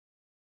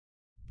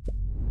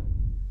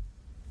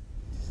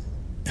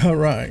All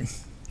right.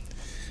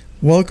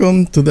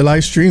 Welcome to the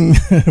live stream.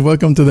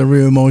 Welcome to the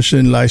Real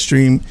Emotion live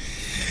stream.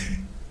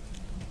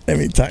 Let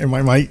me tap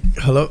my mic.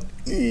 Hello.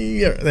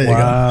 Yeah, there you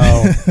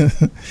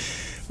go.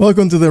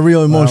 Welcome to the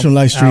Real Emotion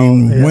live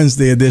stream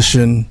Wednesday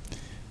edition.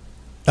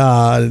 We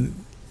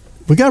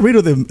got rid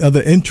of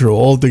the intro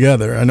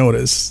altogether. I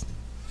noticed.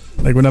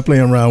 Like we're not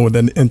playing around with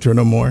an intro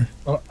no more.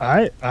 Oh,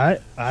 I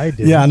did.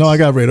 Yeah, no, I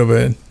got rid of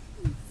it.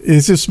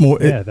 It's just more.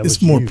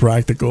 It's more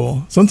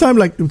practical. Sometimes,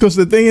 like because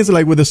the thing is,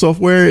 like with the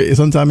software,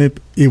 sometimes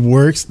it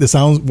works. The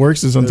sound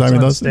works, and sometimes it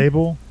doesn't.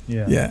 Stable.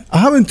 Yeah. Yeah, I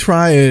haven't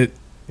tried it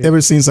ever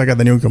since I got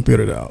the new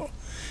computer out.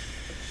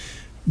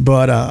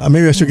 But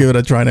maybe I should give it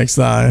a try next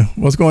time.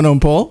 What's going on,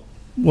 Paul?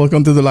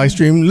 Welcome to the live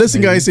stream.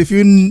 Listen, guys, if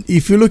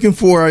you're looking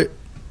for a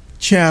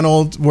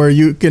channel where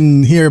you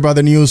can hear about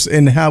the news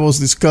and have us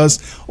discuss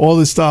all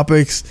these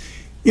topics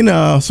in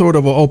a sort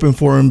of an open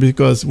forum,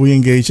 because we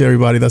engage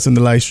everybody that's in the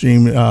live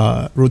stream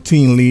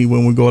routinely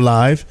when we go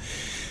live.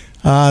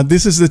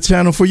 This is the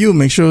channel for you.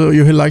 Make sure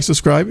you hit like,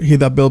 subscribe,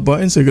 hit that bell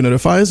button so you can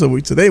notify us. So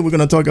today we're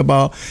going to talk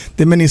about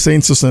The Many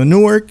Saints of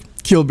Newark,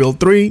 Kill Bill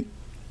 3,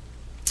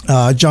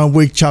 John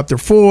Wick Chapter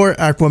 4,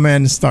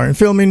 Aquaman starting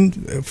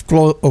filming,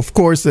 of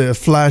course, the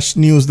Flash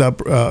news that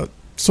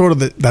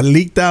that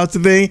leaked out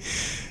today.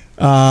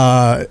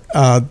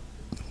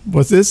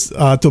 What's this?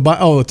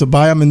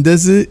 Tobias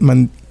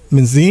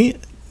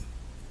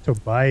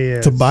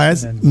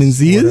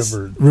Menzies,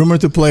 rumored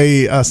to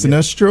play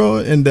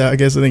Sinestro in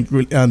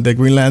the, the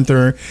Green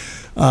Lantern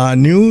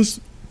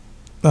news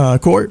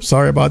Corp.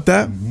 Sorry about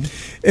that.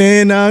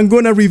 And I'm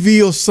going to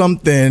reveal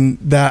something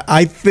that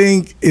I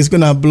think is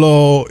going to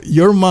blow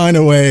your mind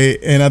away,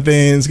 and I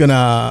think it's going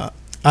to.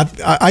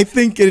 I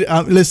think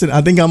listen,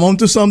 I think I'm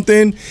onto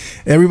something.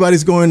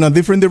 Everybody's going a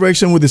different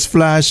direction with this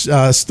Flash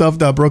stuff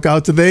that broke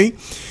out today.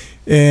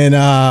 And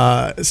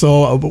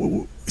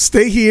so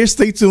stay here,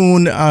 stay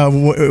tuned.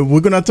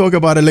 We're going to talk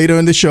about it later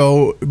in the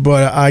show,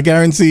 but I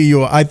guarantee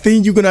you, I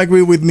think you're going to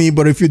agree with me.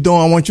 But if you don't,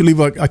 I want you to leave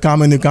a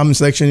comment in the comment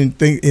section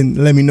and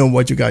let me know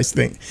what you guys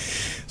think.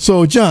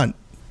 So, John,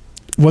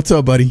 what's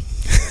up, buddy?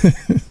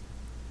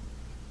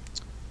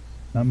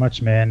 Not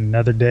much, man.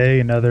 Another day,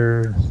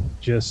 another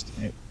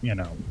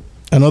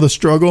another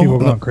struggle. People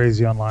going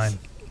crazy online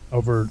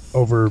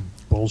over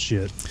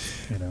bullshit.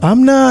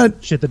 I'm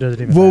not shit that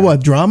doesn't even matter.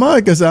 What drama?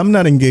 Because I'm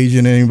not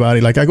engaging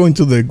anybody. Like I go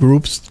into the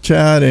groups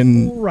chat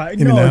and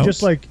it's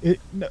just like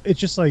it's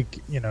just like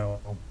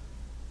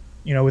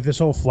with this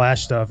whole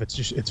Flash stuff.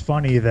 It's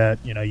funny that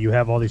you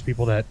have all these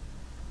people that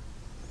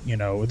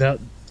we'll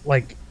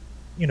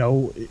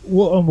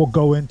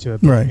go into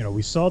it. But, right.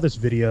 We saw this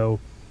video.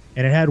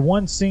 And it had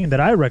one scene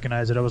that I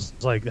recognized that I was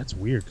like, that's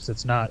weird, because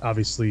that's not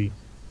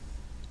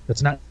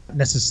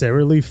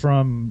necessarily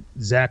from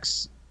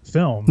Zack's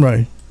film.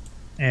 Right.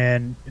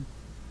 And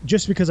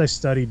just because I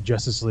studied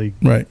Justice League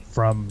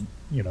from,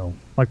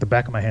 like the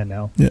back of my hand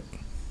now. Yeah.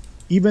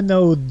 Even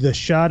though the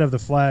shot of the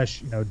Flash,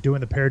 doing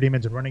the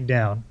parademons and running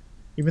down,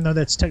 even though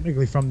that's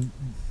technically from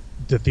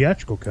the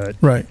theatrical cut.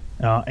 Right.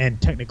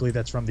 And technically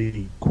that's from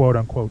the quote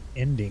unquote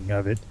ending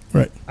of it.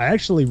 Right. I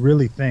actually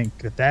really think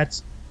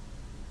that's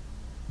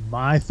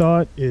my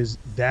thought is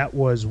that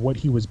was what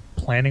he was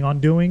planning on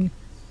doing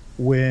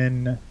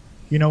when,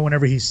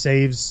 whenever he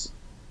saves,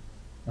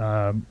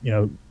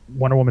 Wonder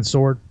Woman's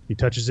sword, he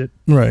touches it.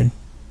 Right.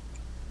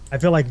 I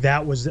feel like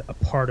that was a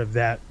part of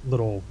that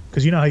little,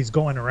 because how he's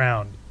going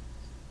around.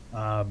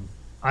 I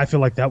feel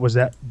like that was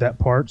that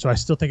part. So I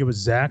still think it was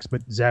Zack's,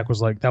 but Zack was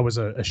like, that was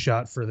a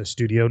shot for the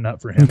studio, not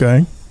for him.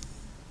 Okay.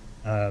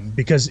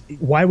 Because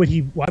why would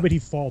he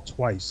fall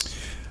twice?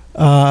 You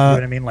know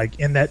what I mean?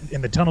 Like in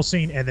the tunnel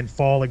scene and then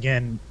fall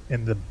again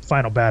in the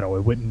final battle.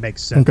 It wouldn't make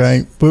sense.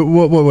 Okay, but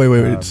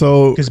wait.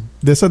 So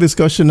there's a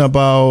discussion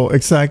about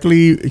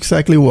exactly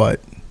what?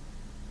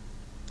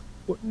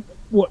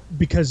 What?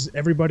 Because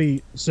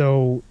everybody.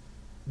 So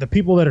the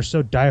people that are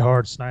so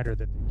diehard Snyder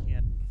that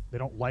they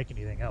don't like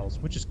anything else,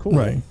 which is cool.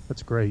 Right.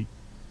 That's great.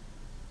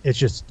 It's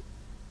just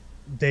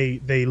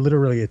they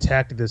literally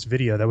attacked this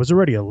video that was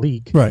already a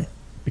leak. Right.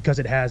 Because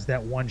it has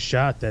that one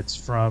shot that's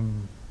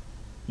from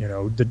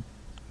the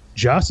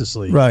Justice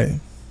League. Right.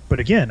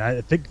 But again,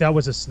 I think that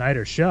was a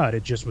Snyder shot.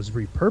 It just was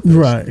repurposed.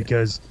 Right.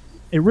 Because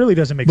it really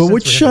doesn't make sense. But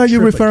which shot are you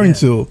referring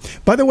to?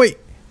 By the way,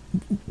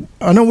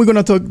 I know we're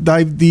going to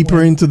dive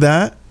deeper into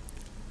that.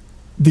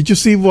 Did you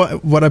see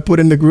what I put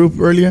in the group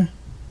earlier?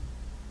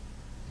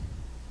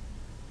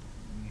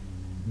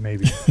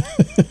 Maybe.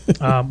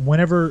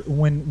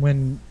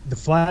 When the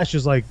Flash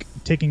is like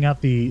taking out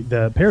the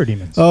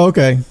parademons. Oh,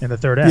 okay. In the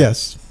third act.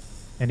 Yes.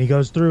 And he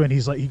goes through and he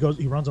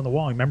runs on the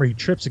wall. Remember, he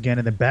trips again,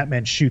 and then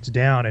Batman shoots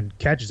down and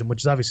catches him,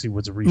 which obviously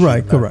was a reshoot.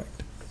 Right,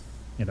 correct.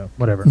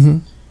 Whatever.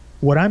 Mm-hmm.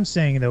 What I'm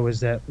saying though is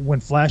that when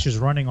Flash is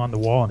running on the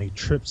wall and he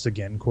trips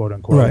again, quote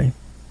unquote, right,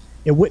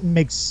 it wouldn't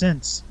make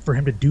sense for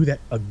him to do that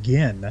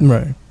again.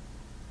 Right.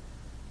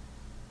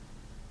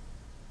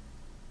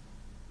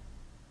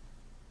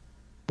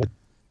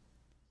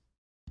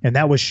 And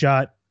that was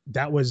shot.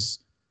 That was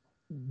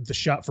the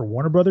shot for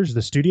Warner Brothers,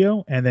 the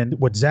studio, and then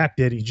what Zach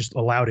did, he just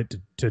allowed it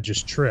to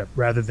just trip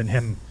rather than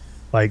him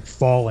like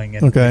falling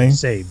and being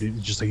saved. It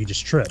just like he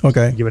just tripped.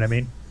 Okay, you get what I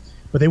mean?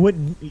 But they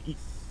wouldn't.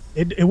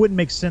 It wouldn't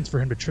make sense for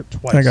him to trip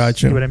twice. I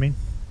got you. You know what I mean?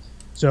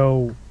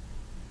 So,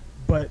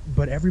 but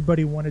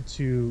everybody wanted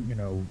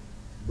to,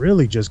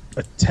 really just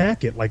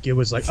attack it like it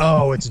was like,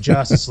 oh, it's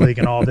Justice League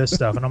and all this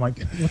stuff, and I'm like,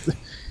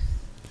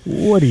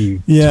 what are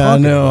you? Yeah,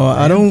 no,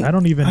 about, I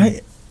don't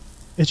even.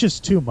 It's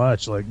just too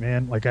much. Like,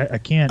 man, like I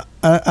can't.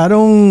 I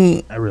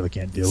really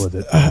can't deal with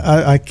it.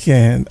 I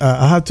can't.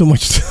 I have too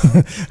much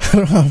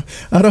time.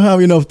 I don't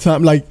have enough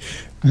time. Like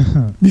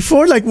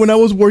before, like when I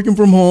was working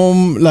from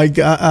home, like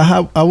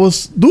I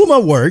was doing my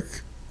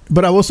work,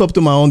 but I was up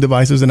to my own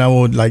devices, and I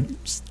would like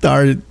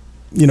start,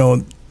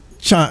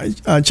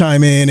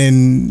 chime in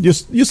and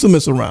just used to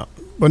mess around,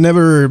 but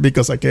never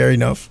because I care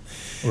enough.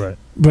 Right.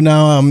 But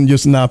now I'm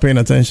just not paying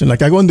attention.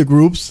 Like I go in the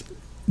groups.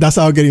 That's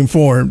how I get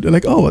informed. They're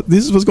like, oh,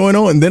 this is what's going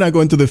on. And then I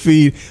go into the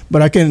feed,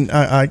 but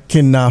I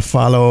cannot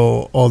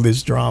follow all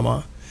this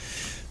drama.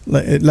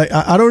 Like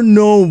I don't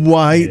know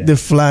why the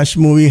Flash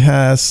movie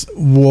has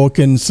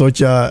woken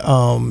such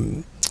a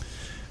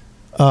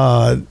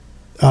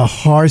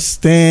hard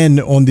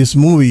stand on this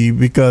movie,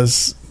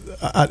 because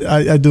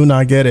I do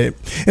not get it.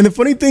 And the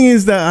funny thing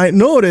is that I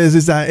notice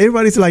is that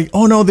everybody's like,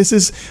 oh no, this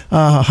is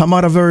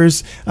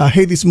Hamadaverse. I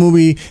hate this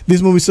movie.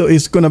 This movie, so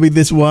it's gonna be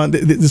this one,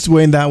 this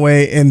way and that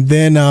way. And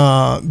then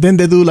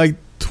they do like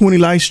 20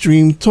 live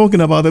stream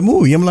talking about the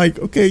movie. I'm like,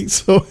 okay,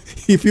 so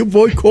if you're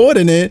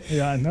boycotting it,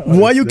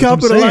 why are you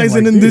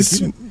capitalizing in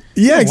this?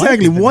 Yeah,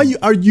 exactly. Why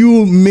are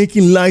you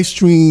making live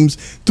streams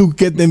to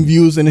get them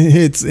views and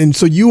hits? And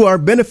so you are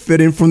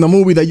benefiting from the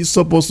movie that you're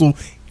supposed to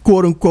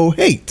quote unquote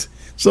hate.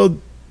 So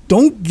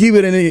don't give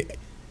it any.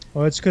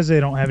 Well, it's because they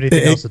don't have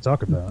anything else to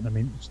talk about. I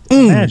mean,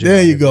 imagine.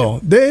 There you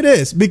go. There it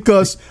is.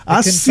 Because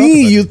I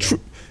see you.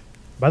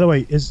 By the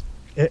way,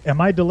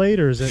 am I delayed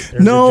or is it?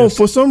 No,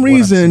 for some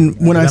reason,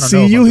 when I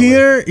see you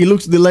here, it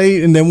looks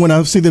delayed, and then when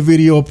I see the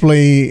video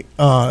play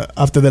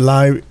after the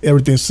live,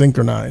 everything's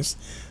synchronized.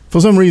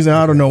 For some reason,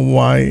 I don't know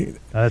why.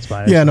 That's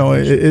fine. Yeah, no,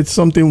 it's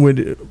something with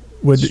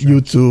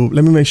YouTube.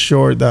 Let me make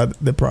sure that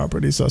the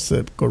properties are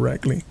set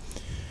correctly.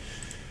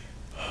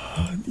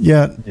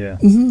 Yeah.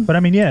 Mm-hmm. But I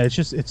mean, yeah,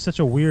 it's such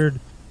a weird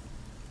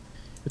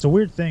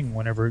thing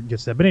whenever it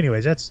gets that. But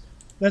anyways,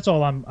 that's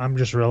all I'm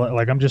just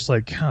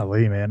like,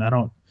 golly, man,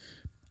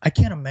 I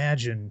can't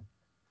imagine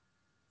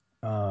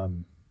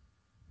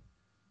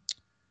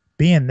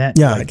being that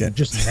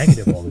just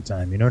negative all the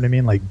time. You know what I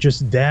mean? Like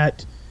just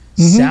that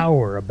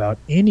sour about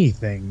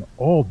anything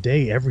all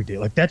day, every day.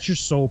 Like that's your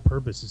sole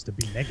purpose is to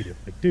be negative.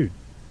 Like, dude,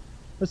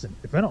 listen,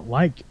 if I don't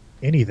like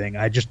anything,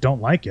 I just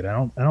don't like it. I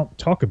don't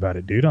talk about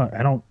it, dude.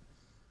 I don't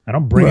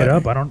bring it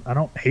up. I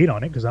don't hate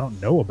on it because I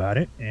don't know about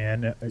it.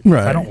 And if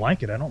I don't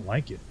like it, I don't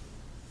like it.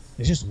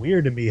 It's just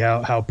weird to me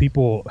how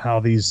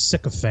these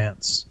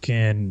sycophants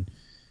can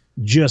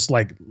just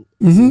like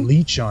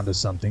leech onto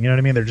something. You know what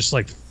I mean? They're just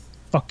like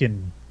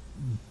fucking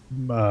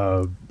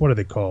what are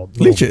they called?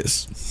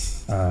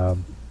 Leeches.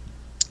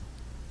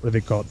 What are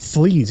they called?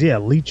 Fleas. Yeah,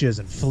 leeches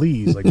and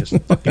fleas. Like just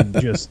fucking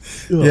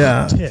tits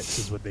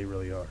is what they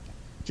really are.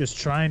 Just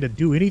trying to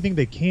do anything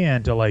they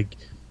can to like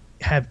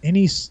have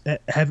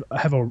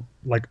a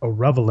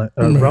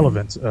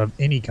relevance of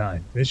any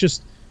kind. It's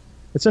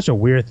such a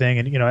weird thing.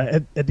 And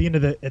at the end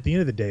of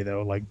the day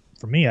though, like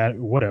for me, I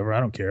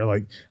don't care.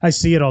 Like I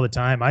see it all the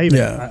time.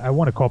 I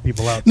want to call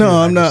people out. No,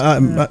 I'm not.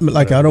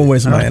 I don't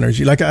waste my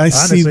energy. Like I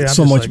honestly, see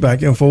so much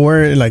back and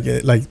forward.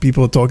 Like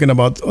people talking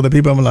about other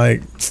people. I'm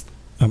like,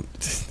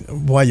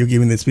 why are you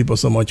giving these people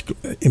so much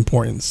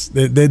importance?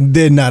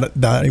 They're not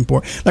that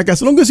important. Like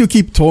as long as you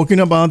keep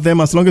talking about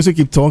them, as long as you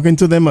keep talking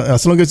to them,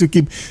 as long as you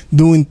keep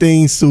doing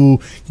things to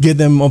get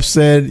them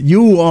upset,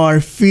 you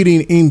are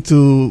feeding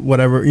into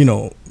whatever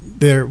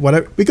their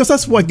whatever, because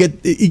that's what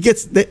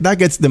that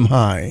gets them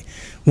high.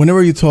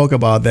 Whenever you talk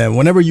about them,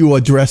 whenever you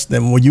address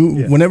them,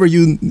 whenever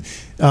you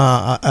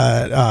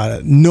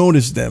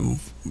notice them,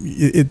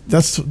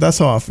 that's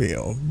how I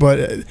feel.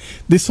 But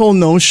this whole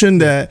notion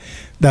that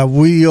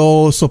we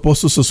all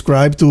supposed to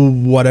subscribe to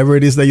whatever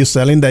it is that you're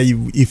selling, that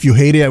if you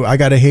hate it, I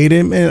gotta hate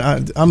it,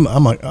 man.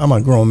 I'm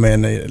a grown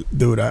man,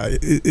 dude.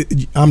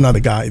 I'm not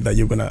the guy that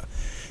you're gonna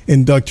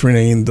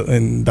indoctrinate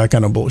in that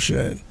kind of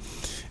bullshit.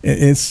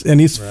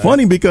 It's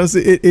funny because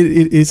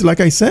it's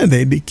like I said,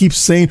 they keep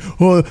saying,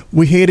 oh,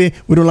 we hate it,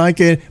 we don't like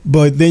it,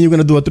 but then you're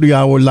gonna do a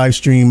 3-hour live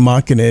stream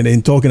mocking it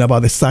and talking about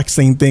the exact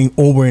same thing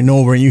over and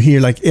over, and you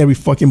hear like every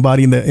fucking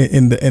body in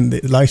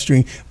the live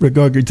stream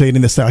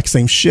regurgitating the exact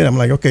same shit. I'm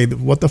like, okay,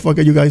 what the fuck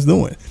are you guys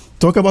doing?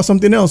 Talk about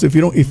something else if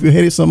you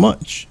hate it so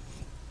much.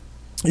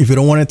 If you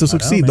don't want it to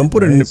succeed, don't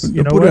put it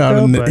out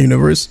in the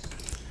universe.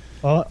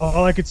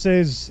 All I could say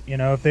is,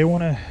 if they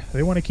want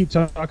to keep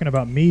talking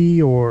about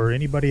me or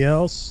anybody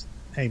else,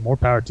 hey, more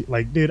power to.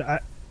 Like, dude,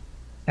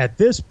 at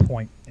this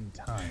point in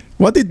time,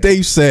 what did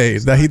Dave say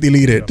that he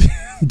deleted?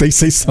 They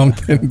say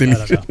something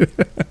deleted.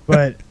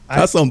 But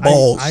that's some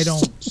balls. I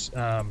don't.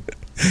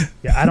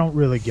 Yeah, I don't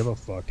really give a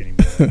fuck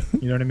anymore.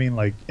 You know what I mean?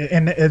 Like,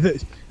 and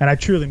I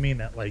truly mean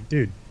that. Like,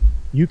 dude,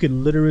 you could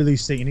literally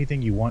say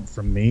anything you want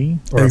from me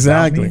or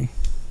exactly.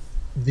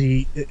 about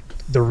me.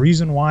 The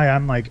reason why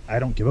I'm like I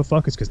don't give a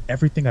fuck is because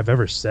everything I've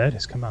ever said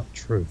has come out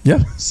true.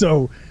 Yeah.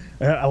 So,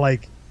 I'm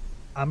like,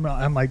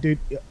 dude,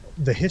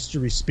 the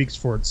history speaks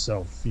for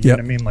itself. You know what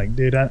I mean? Like,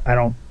 dude, I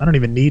don't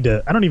even need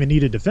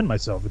to defend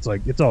myself. It's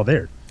like it's all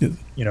there. Yeah.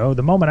 You know,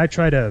 the moment I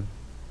try to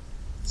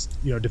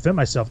defend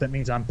myself, that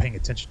means I'm paying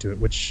attention to it,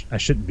 which I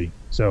shouldn't be.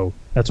 So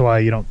that's why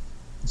you don't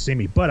see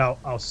me. But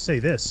I'll say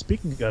this.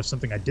 Speaking of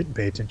something I didn't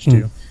pay attention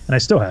to, and I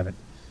still haven't,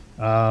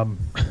 the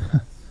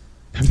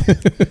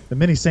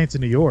Many Saints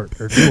of Newark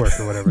or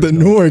whatever. The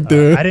Newark,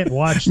 dude. I didn't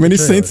watch Many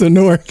Saints of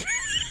Newark.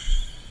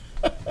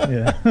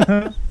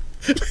 Yeah.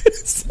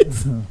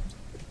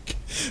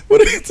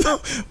 What are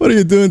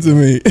you doing to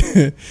me?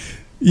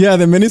 Yeah,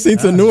 the Many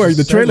Saints of Newark.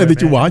 The trailer.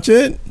 Did you watch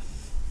it?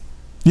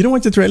 You don't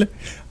watch the trailer?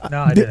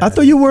 No, I didn't. I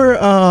thought you were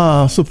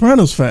a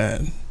Sopranos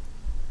fan.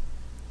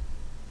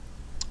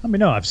 I mean,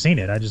 no, I've seen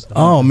it. I just don't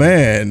Oh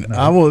man,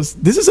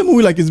 This is a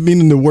movie like it's been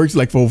in the works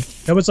like for.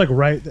 That was like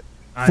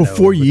for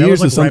 4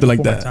 years or something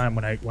like that. Time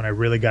when I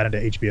really got into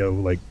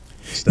HBO like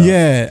stuff.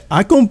 Yeah,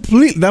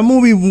 that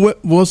movie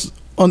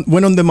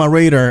went under my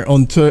radar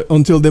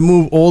until they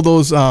moved all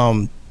those.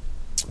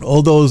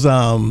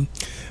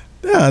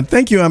 Yeah,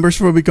 thank you, Amber,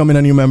 for becoming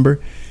a new member.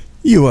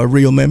 You are a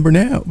real member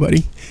now,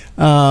 buddy.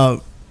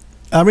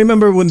 I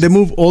remember when they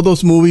moved all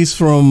those movies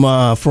from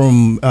the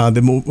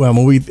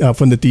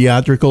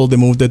theatrical, they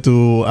moved it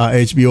to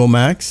HBO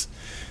Max.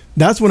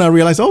 That's when I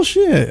realized, oh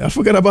shit, I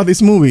forgot about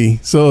this movie.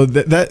 So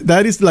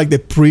that is like the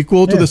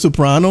prequel to The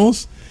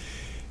Sopranos,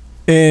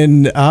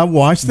 and I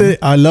watched it.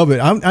 I love it.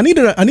 I need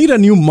a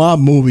new mob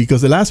movie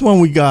because the last one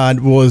we got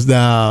was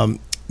the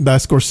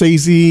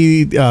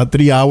Scorsese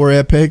 3-hour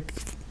epic,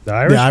 The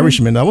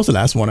Irishman. That was the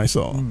last one I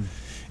saw,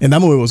 and that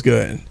movie was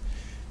good.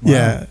 Wow.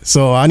 Yeah,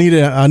 so I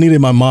needed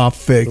my mob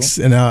fix,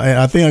 cool. And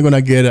I think I'm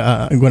gonna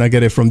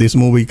get it from this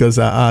movie because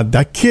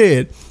that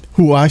kid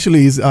who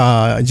actually is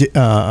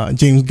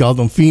James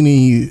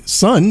Gandolfini's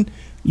son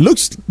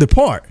looks the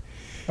part.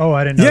 Oh,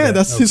 I didn't know. Yeah,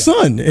 that's his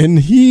son, and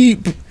he.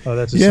 Oh,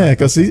 that's his son. Yeah,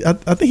 because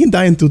I think he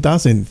died in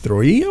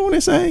 2003. I want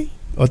to say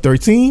or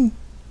 13.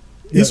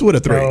 He's with a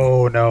 3.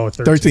 Oh no,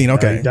 13.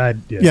 Okay, he died.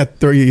 Yeah,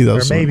 30. Or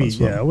maybe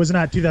it was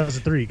not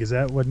 2003 because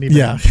that wasn't even.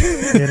 Yeah,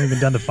 he hadn't even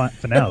done the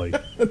finale.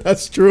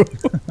 That's true.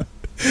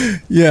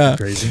 Yeah,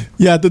 crazy.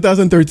 Yeah,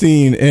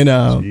 2013,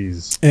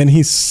 and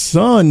his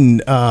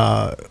son,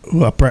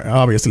 who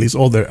obviously is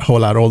older, a whole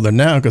lot older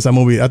now, because I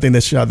think they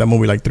shot that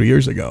movie like 3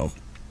 years ago,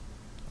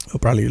 or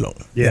probably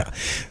longer. Yeah,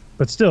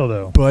 but still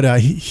though. But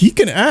he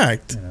can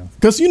act,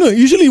 because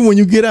usually when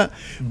you get a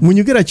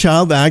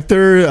child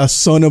actor, a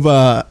son of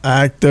a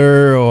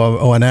actor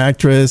or an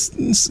actress,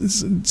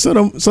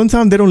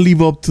 sometimes they don't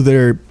live up to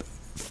their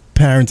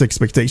parents'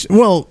 expectation.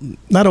 Well,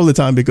 not all the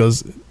time,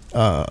 because.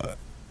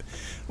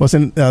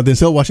 Wasn't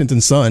Denzel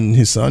Washington's son?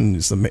 His son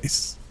is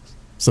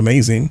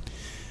amazing.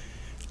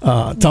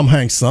 Tom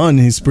Hanks' son,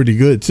 he's pretty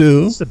good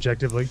too.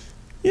 Subjectively,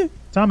 yeah.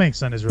 Tom Hanks'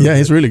 son is really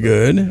he's really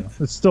good.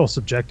 It's still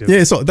subjective.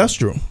 Yeah, so that's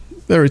true,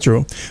 very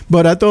true.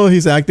 But I thought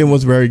his acting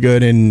was very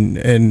good,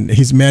 and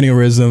his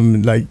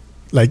mannerism, like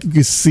you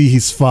could see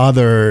his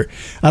father.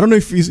 I don't know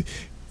if you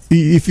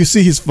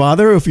see his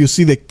father or if you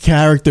see the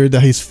character that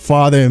his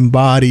father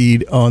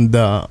embodied on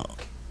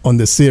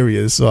the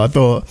series. So I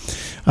thought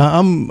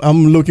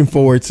I'm looking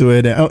forward to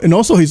it, and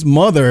also his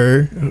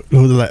mother,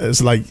 who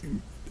is like,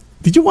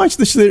 did you watch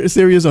the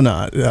series or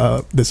not?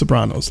 The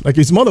Sopranos. Like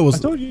his mother was. I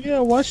told you, yeah, I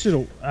watched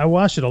it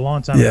a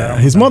long time ago. Yeah,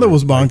 his mother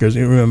was bonkers.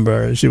 You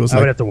remember? She was I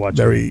would have to watch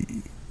very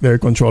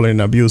controlling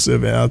and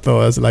abusive, and I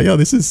thought I was like,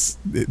 this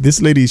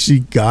lady,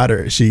 she got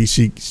her. She.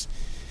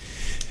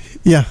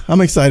 Yeah, I'm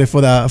excited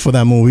for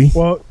that movie.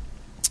 Well,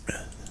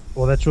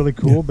 that's really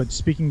cool. Yeah. But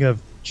speaking of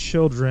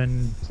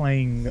children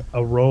playing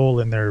a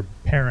role in their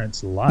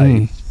parents'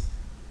 life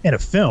in a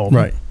film,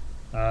 right?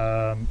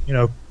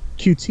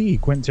 QT,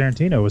 Quentin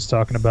Tarantino, was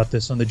talking about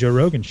this on the Joe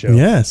Rogan show.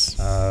 Yes.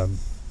 I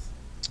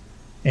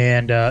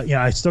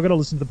still got to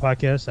listen to the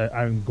podcast.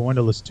 I'm going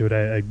to listen to it.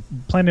 I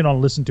planned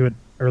on listening to it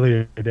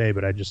earlier today,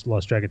 but I just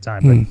lost track of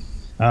time.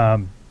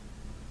 But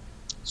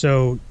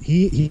so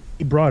he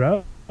brought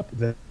up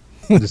that.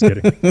 I'm just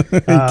kidding.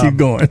 Keep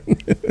going.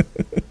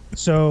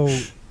 So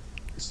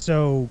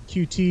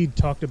QT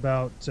talked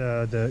about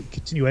the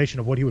continuation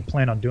of what he would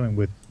plan on doing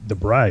with The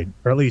Bride,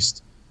 or at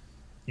least,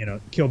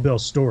 Kill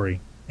Bill's story.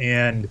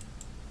 And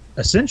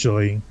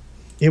essentially,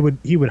 he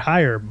would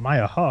hire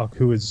Maya Hawke,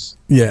 who is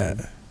Uma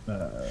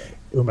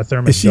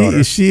Thurman's daughter.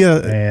 Is she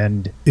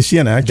an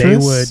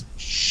actress?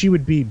 She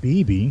would be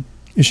BB.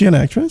 Is she an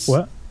actress?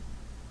 What?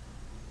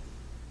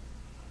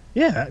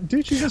 Yeah,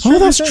 dude, she's Oh,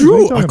 that's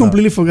true. I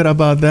completely forgot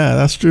about that.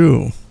 That's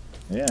true.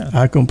 Yeah,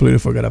 I completely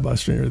forgot about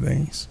Stranger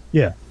Things.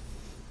 Yeah.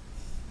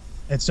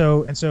 And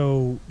so,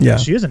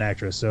 she is an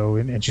actress. So,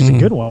 and she's a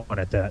good one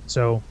at that.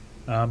 So,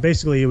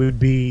 basically, it would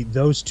be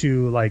those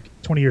two. Like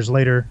 20 years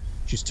later,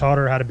 she's taught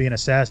her how to be an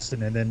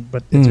assassin,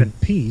 but it's been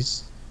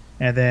peace.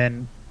 And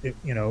then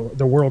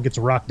the world gets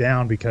rocked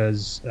down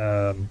because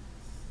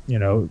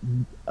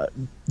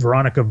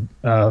Veronica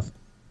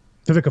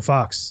Vivica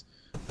Fox,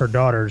 her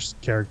daughter's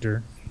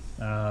character,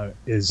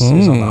 is on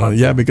the hunt.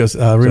 Yeah, because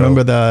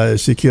remember that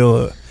she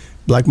killed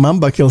Black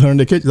Mamba, killed her in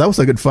the kitchen. That was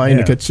a good fight in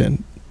the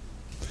kitchen.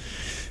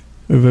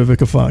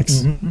 Vivica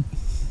Fox.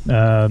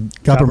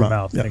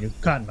 Coppermouth. Yeah.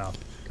 Cottonmouth.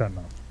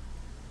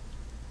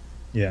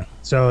 Yeah.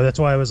 So that's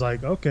why I was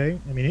like, okay.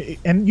 I mean,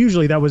 and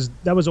usually that was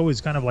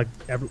always kind of like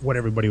what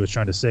everybody was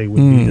trying to say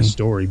would be the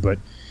story, but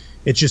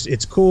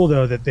it's cool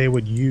though that they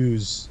would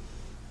use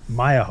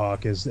Maya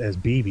Hawke as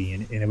BB,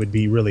 and it would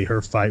be really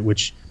her fight,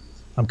 which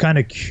I'm kind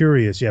of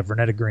curious. Yeah,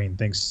 Vernetta Green,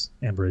 thanks,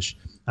 Ambrish.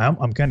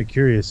 I'm kind of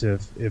curious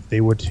if they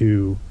were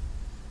to,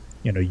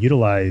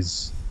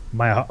 utilize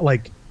Maya Hawke,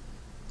 like,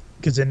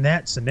 because in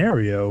that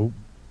scenario,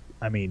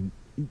 I mean,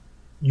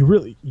 you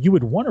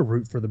would want to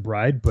root for the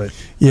bride, but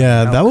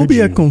that would be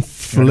a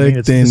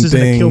conflicting thing. This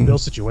isn't a Kill Bill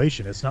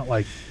situation. It's not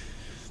like,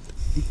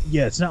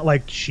 it's not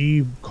like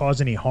she caused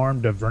any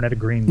harm to Vernetta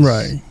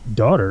Green's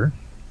daughter,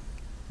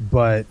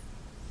 but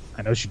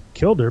I know she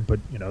killed her. But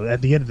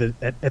at the end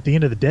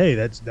of the day,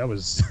 that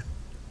was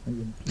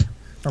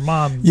her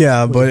mom.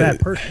 Yeah, was but a bad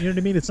person. You know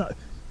what I mean? It's not.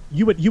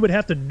 You would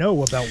have to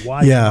know about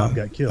why your mom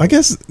got killed. I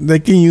guess they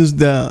can use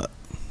the.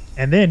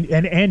 And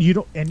then you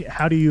don't. And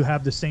how do you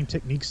have the same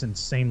techniques and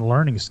same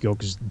learning skill?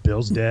 Because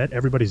Bill's dead,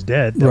 everybody's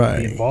dead. That would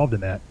be involved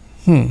in that.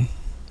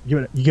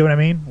 You get what I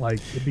mean? Like,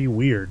 it'd be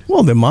weird.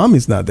 Well, the mom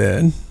is not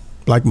dead.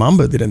 Black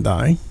Mamba didn't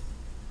die.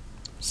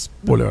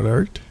 Spoiler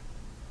alert.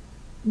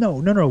 No.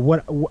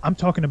 What I'm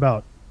talking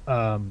about.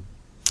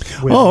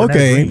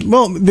 Okay. Green.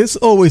 Well, there's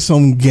always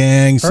some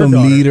gang, some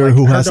leader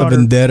who has a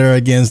vendetta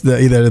against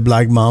either the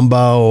Black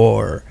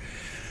Mamba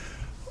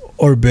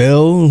or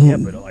Bill. Yeah,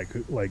 but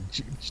like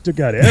she took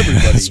out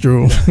everybody. That's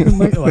true.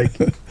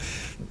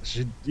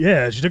 She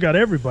took out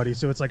everybody.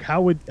 So it's like,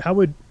 how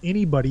would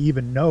anybody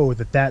even know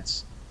that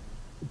that's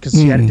because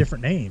she had a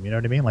different name? You know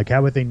what I mean? Like,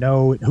 how would they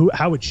know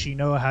how would she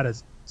know how to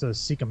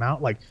seek them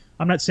out? Like,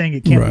 I'm not saying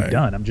it can't be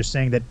done. I'm just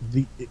saying that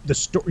the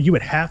story, you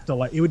would have to,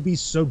 like, it would be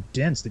so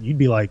dense that you'd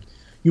be like,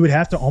 it would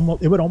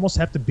almost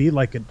have to be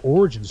like an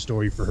origin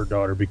story for her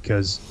daughter,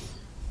 because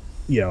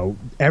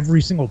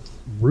every single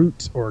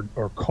root or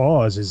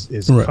cause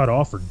is cut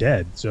off or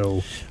dead.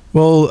 So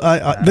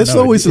there's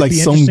always like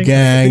some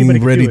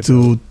gang ready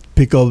to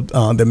pick up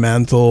the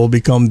mantle,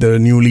 become the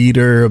new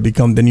leader,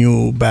 become the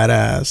new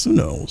badass. Who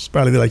knows?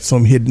 Probably like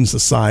some hidden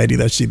society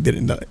that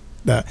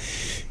that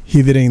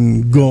he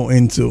didn't go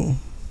into.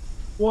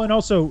 Well, and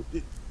also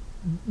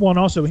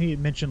he had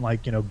mentioned,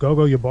 like,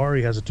 Gogo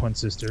Yabari has a twin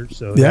sister,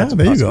 so yeah, that's a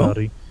there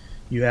possibility.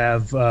 You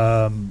have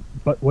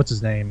but what's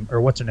her name?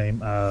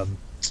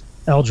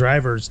 Elle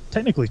Driver's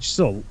technically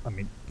still. I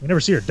mean, we never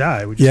see her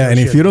die. We just and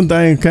if you don't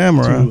die in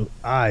camera, 2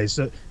 eyes.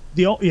 So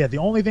the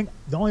only thing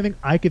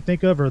I could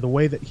think of, or the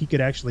way that he could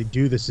actually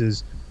do this,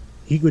 is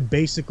he would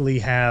basically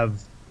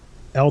have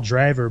Elle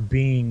Driver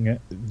being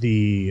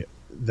the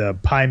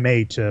Pai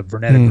Mei to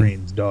Vernetta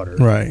Green's daughter.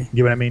 Right.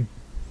 You know what I mean?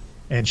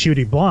 And she would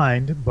be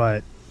blind,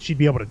 but she'd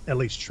be able to at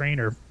least train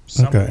her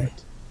somewhat. Okay.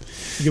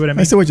 You know what I mean?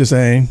 I see what you're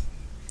saying.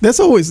 That's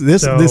always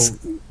this.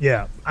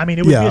 Yeah, I mean,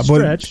 it would be a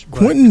stretch. But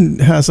Quentin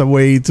has a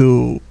way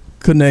to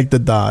connect the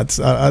dots.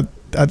 I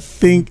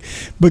think,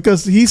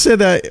 because he said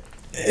that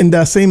in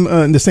the same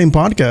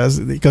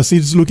podcast, because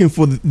he's looking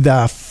for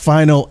the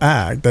final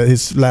act, that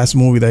his last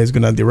movie that he's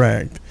gonna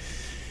direct.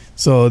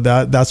 So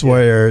that's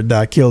where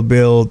that Kill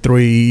Bill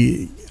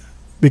 3.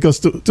 Because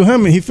to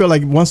him, he felt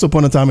like Once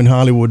Upon a Time in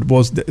Hollywood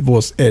was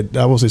it.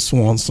 That was his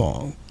swan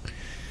song.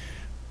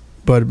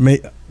 But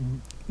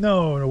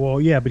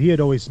well, yeah, but he had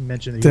always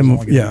mentioned that he was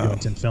only going to be doing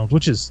 10 films,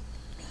 which is,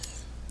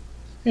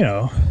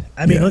 I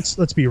mean,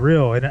 let's be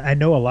real. And I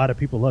know a lot of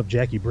people love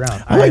Jackie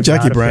Brown. I like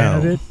Jackie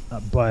Brown, fan of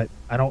it, but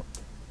I don't.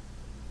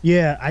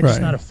 Yeah, I'm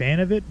just not a fan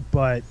of it.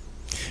 But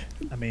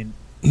I mean,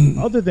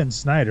 other than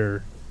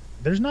Snyder,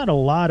 there's not a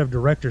lot of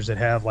directors that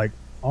have, like,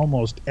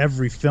 almost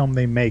every film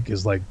they make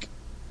is like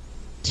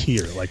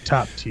tier, like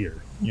top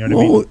tier. You know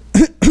what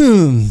I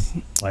mean?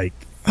 Like,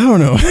 I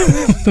don't know.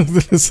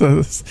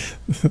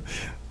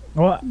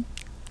 Well,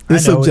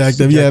 it's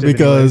subjective,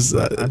 because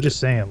anyway, I'm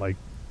just saying, like,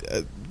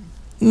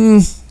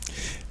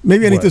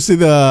 maybe I need to see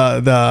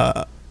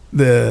the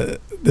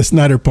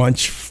Snyder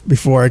Punch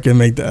before I can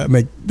make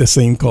the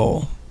same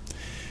call.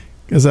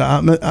 Because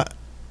I'm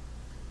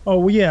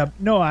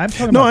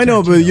talking about I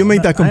know, but you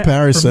made that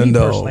comparison,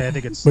 though. I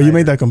think it's but you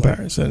made that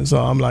comparison, so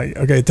I'm like,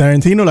 okay,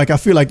 Tarantino. Like, I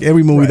feel like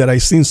every movie that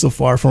I've seen so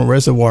far, from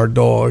Reservoir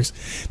Dogs,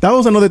 that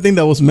was another thing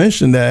that was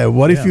mentioned. That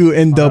what if you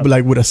end up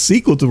like with a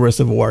sequel to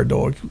Reservoir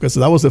Dogs, because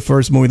that was the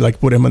first movie that, like,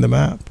 put him on the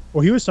map.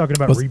 Well, he was talking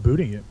about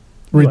rebooting it.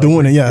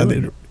 Redoing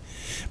it.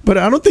 But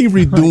I don't think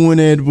redoing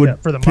it would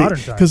for the modern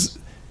times, because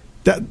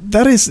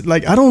that is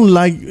like, I don't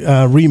like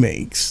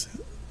remakes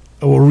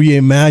or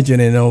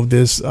reimagining of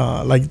this,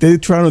 like they're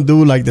trying to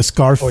do like the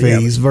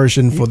Scarface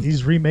version for.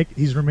 He's remaking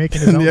his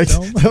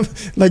own film.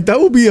 Like, that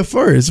would be a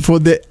first for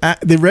the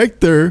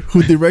director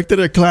who directed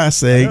a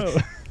classic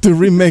to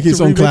remake his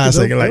own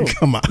classic. Like,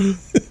 come on.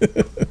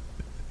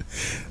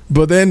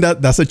 But then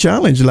that's a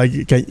challenge. Like,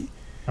 can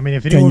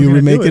if you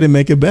remake it and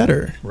make it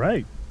better?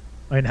 Right.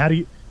 And how do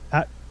you?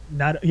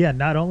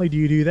 Not only do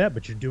you do that,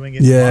 but you're doing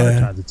it a lot of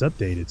times. It's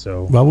updated.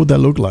 So what would that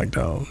look like,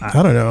 though?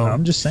 I don't know.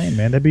 I'm just saying,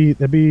 man.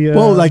 That'd be.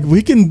 Well, like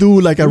we can do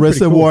like a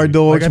Reservoir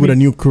Dogs with a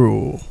new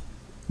crew,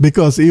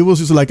 because it was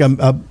just like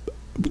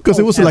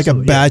like a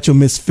batch of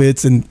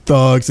misfits and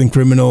thugs and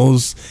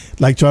criminals,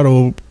 like try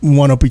to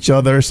one up each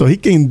other. So he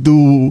can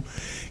do,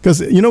 because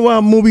you know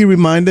what movie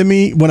reminded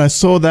me when I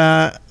saw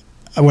that.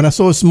 When I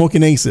saw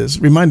Smoking Aces,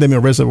 reminded me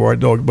of Reservoir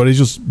Dogs, but it's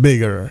just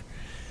bigger.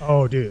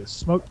 Oh, dude,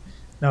 Smoking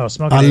I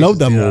love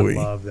that movie.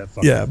 I love that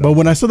fucking film. But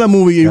when I saw that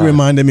movie, it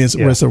reminded me of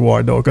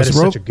Reservoir Dogs,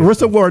 because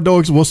Reservoir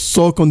Dogs was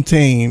so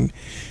contained,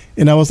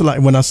 and I was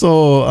like, when I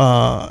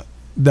saw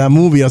that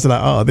movie, I was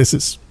like, oh, this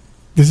is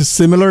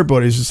similar,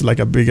 but it's just like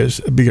a bigger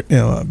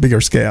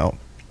scale.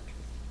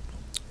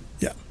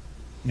 Yeah.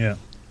 Yeah.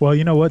 Well,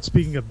 you know what?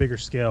 Speaking of bigger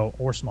scale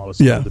or smaller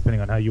scale,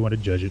 depending on how you want to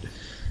judge it,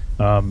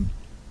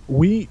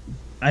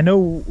 I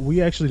know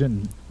we actually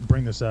didn't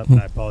bring this up,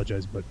 and I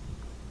apologize, but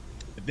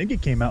I think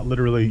it came out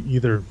literally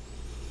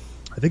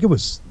I think it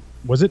was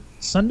it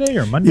Sunday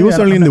or Monday? It was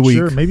early in the week.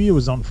 Sure. Maybe it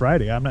was on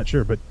Friday. I'm not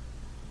sure, but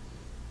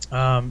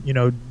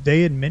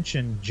they had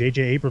mentioned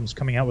J.J. Abrams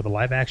coming out with a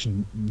live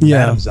action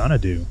Madame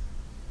Xanadu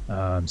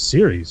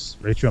series,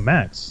 HBO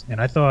Max, and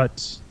I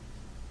thought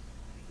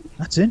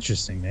that's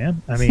interesting,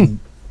 man. I mean,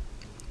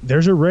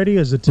 there's already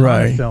a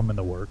Zatanna film in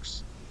the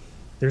works.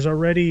 There's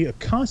already a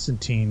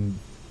Constantine.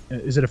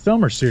 Is it a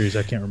film or series?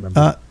 I can't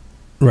remember.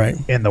 Right.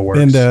 In the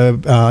works. And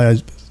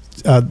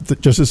the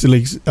Justice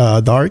League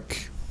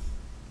Dark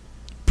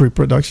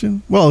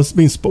pre-production. Well, it's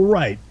been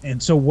right.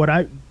 And so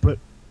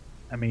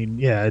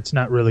it's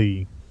not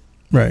really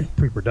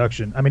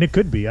pre-production. I mean, it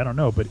could be. I don't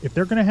know. But if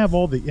they're going to have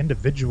all the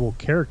individual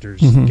characters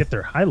get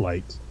their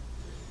highlight,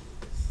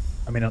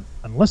 I mean,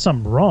 unless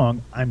I'm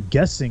wrong, I'm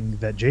guessing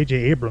that J.J.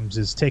 Abrams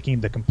is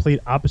taking the complete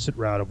opposite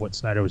route of what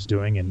Snyder was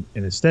doing, and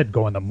instead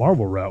going the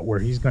Marvel route, where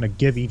he's going to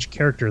give each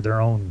character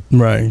their own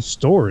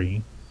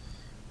story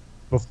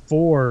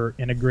before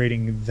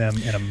integrating them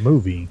in a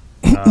movie.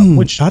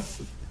 Which, I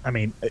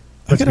mean,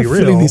 I got a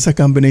feeling it's a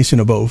combination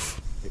of both.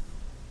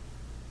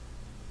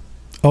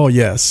 Oh,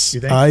 yes.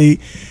 You think?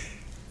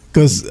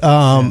 Because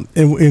and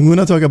we're going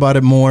to talk about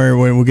it more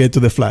when we get to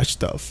the Flash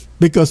stuff.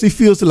 Because it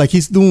feels like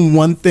he's doing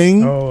one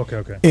thing. Oh,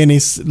 okay. And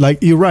it's like,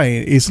 you're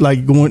right. It's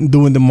like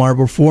doing the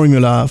Marvel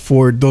formula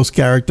for those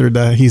characters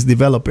that he's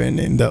developing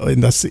in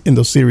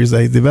those series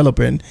that he's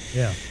developing.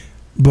 Yeah.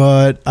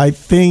 But I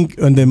think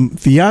on the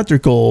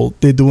theatrical,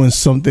 they're doing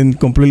something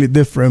completely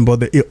different,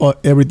 but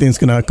everything's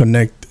going to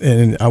connect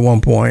at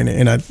one point.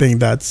 And I think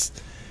that's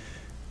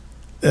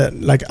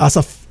like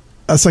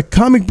as a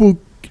comic book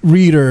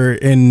reader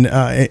and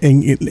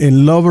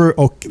lover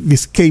of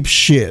this cape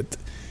shit,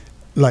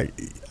 like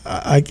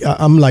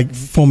I'm like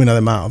foaming at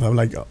the mouth. I'm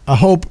like, I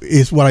hope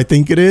it's what I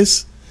think it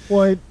is.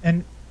 Well,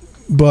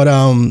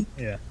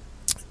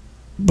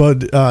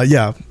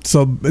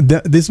 so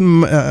this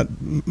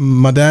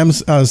Madame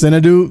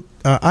Xanadu,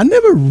 I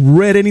never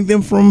read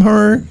anything from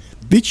her.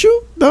 Did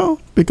you though?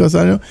 Because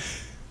I know.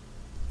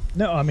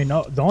 No, I mean,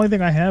 the only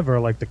thing I have are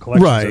like the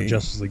collections of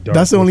Justice League Dark,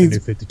 that's the only New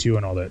 52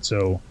 and all that.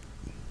 So,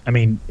 I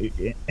mean,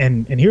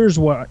 and here's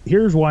why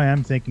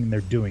I'm thinking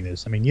they're doing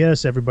this. I mean,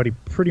 yes, everybody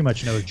pretty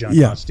much knows John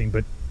Constantine,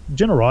 but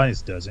general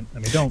audience doesn't. I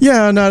mean,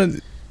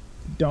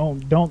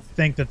 don't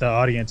think that the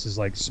audience is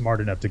like smart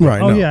enough to go,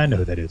 I know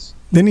who that is.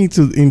 They need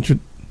to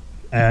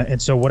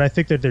and so what I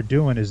think that they're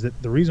doing is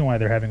that the reason why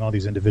they're having all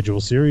these individual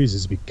series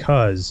is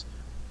because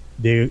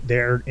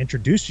they're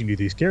introducing you to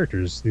these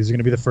characters. These are going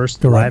to be the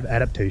first live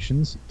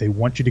adaptations. They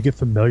want you to get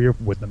familiar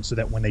with them so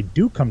that when they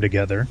do come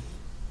together,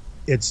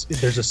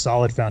 there's a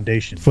solid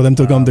foundation for them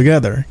to come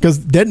together. Because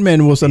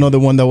Deadman was another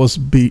one that was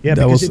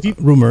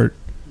rumored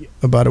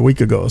about a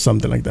week ago or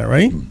something like that,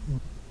 right?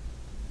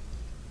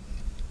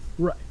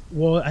 Right.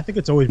 Well, I think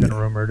it's always been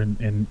rumored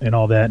and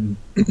all that.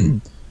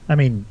 And I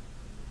mean,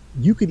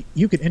 you could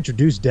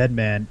introduce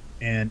Deadman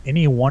and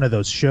any one of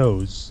those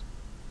shows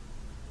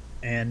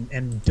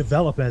and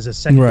develop as a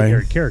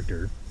secondary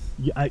character,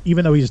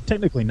 even though he's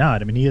technically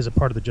not. I mean, he is a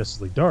part of the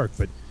Justice League Dark,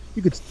 but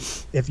you could,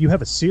 if you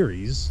have a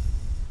series,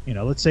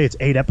 let's say it's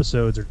 8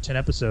 episodes or 10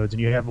 episodes, and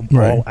you have them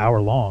all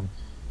hour long,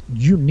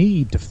 you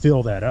need to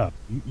fill that up.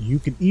 You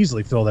can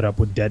easily fill that up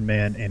with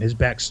Deadman and his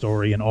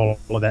backstory and all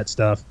of that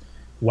stuff,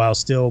 while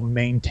still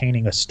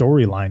maintaining a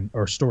storyline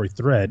or story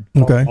thread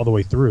all the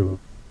way through.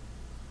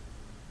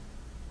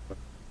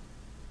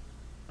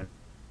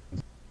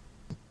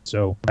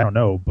 So I don't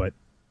know, but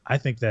I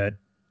think that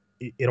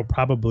it'll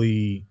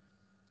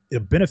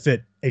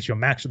benefit HBO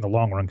Max in the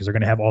long run because they're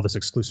going to have all this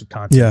exclusive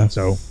content. Yeah.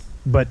 So,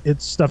 but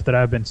it's stuff that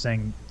I've been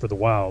saying for the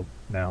while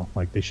now.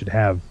 Like they should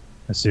have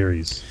a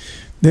series.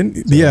 Then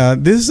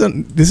this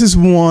is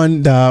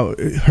one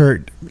that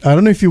hurt. I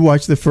don't know if you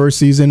watched the first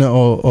season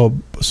of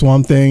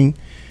Swamp Thing.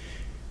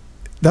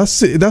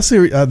 That's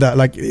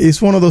like it's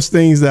one of those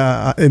things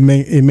that it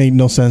made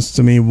no sense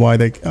to me why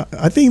they.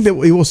 I think that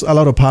it was a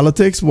lot of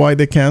politics why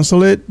they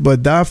canceled it,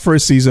 but that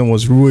first season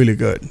was really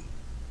good.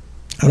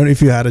 I don't know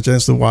if you had a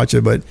chance to watch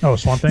it, but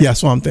Swamp Thing. yeah,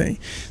 Swamp Thing.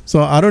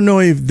 So I don't know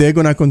if they're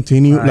gonna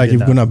continue, like if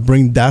gonna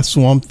bring that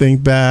Swamp Thing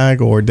back,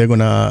 or they're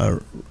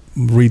gonna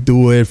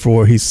redo it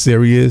for his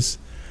series.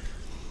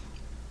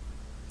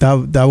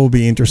 That will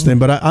be interesting.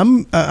 But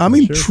I'm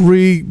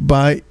intrigued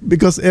by,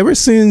 because ever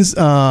since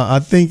I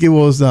think it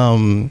was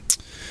the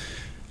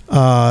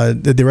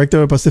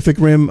director of Pacific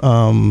Rim,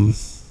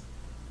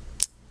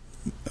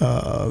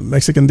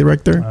 Mexican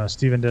director,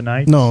 Steven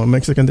DeKnight. No,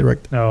 Mexican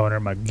director. No, never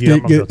mind.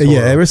 Guillermo del Toro.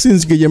 Yeah, ever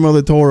since Guillermo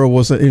del Toro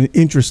was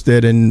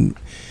interested in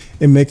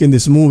making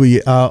this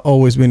movie, I've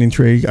always been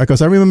intrigued,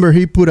 because I remember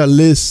he put a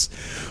list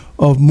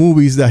of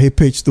movies that he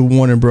pitched to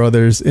Warner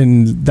Brothers,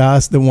 and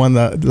that's the one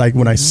that, like,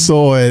 when I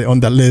saw it on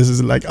that list,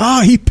 it's like,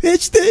 he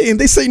pitched it, and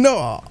they say no.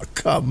 Oh,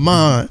 come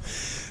on.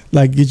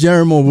 Like,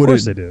 Guillermo would have.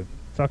 Of course they do.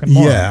 Fucking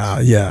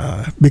morons.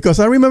 Yeah. Because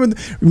I remember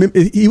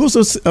he was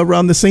just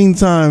around the same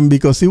time,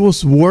 because he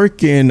was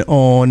working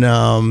on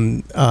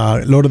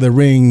Lord of the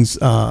Rings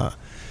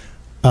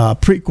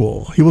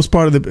prequel. He was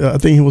part of the. I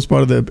think he was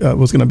part of the.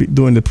 Was going to be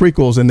doing the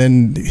prequels, and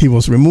then he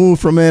was removed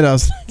from it. I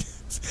was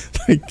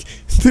like,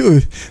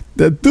 dude,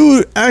 the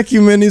dude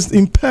acumen is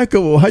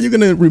impeccable. How you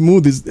going to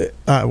remove this?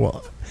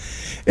 Well,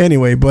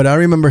 anyway, but I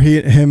remember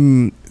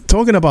him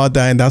talking about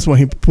that, and that's when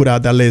he put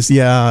out that list.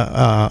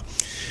 Yeah.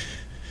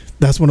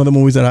 That's one of the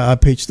movies that I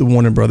pitched to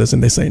Warner Brothers,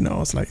 and they say no.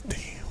 It's like, damn,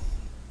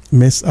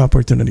 missed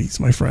opportunities,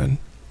 my friend.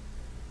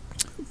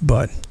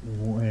 But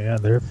yeah,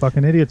 they're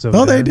fucking idiots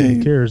over there. They did.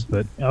 Who cares?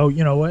 But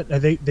you know what?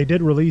 They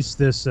did release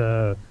this.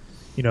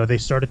 They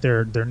started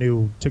their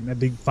new.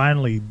 They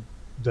finally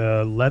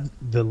the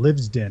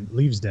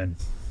Leavesden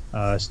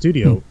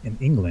studio in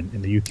England,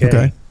 in the UK.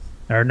 Okay.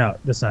 Or no,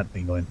 that's not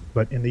England,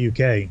 but in the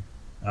UK.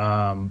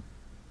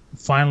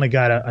 Finally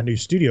got a new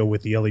studio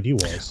with the LED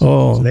walls.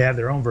 So they have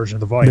their own version of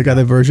the volume. They got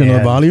the version of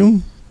the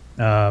volume?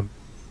 Yeah,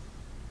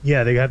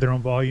 they have their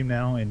own volume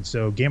now. And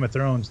so Game of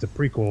Thrones, the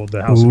prequel,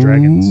 The House of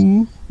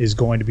Dragons, is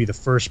going to be the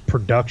first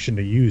production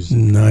to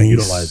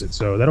utilize it.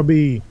 So that'll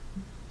be,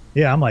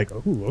 I'm like,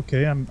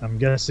 okay. I'm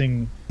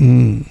guessing. I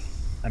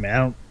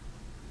mean,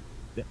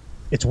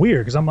 it's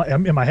weird, because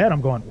I'm in my head,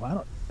 I'm going,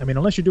 well,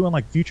 unless you're doing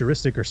like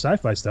futuristic or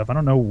sci-fi stuff, I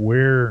don't know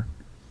where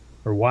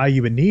or why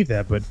you would need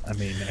that, but I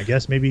mean, I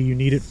guess maybe you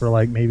need it for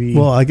like maybe.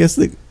 Well, I guess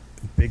the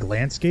big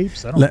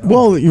landscapes. I don't know.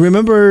 Well, you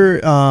remember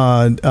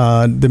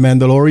the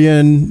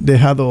Mandalorian? They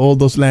had all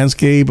those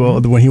landscape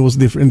when he was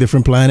in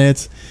different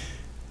planets.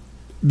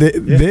 That's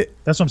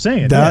what I'm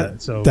saying.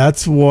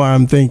 That's what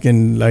I'm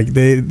thinking. Like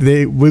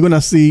we're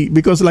gonna see,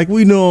 because like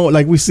we know,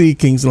 like we see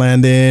King's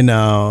Landing,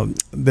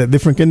 the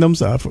different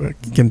kingdoms. I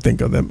can't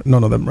think of them.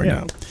 None of them right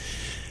now.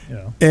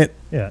 And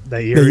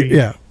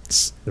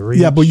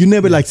but you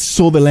never like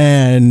saw the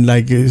land,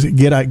 like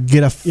get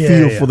a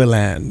feel for the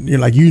land. You're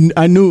like,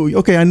 I know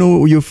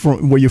where you're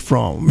from,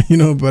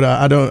 but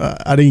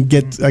I didn't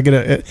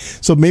get.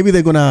 So maybe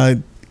they're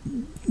gonna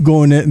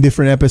go in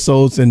different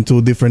episodes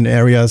into different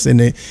areas, and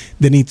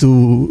they need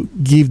to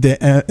give the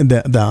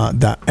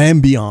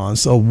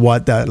ambiance of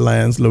what that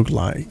lands look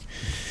like.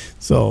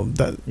 So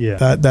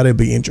that'd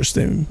be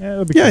interesting.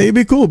 It'd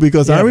be cool,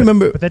 because I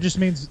remember. But that just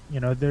means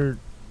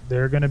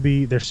they're gonna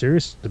be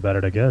serious about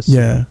it, I guess.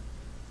 Yeah.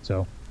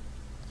 So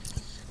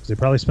they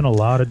probably spent a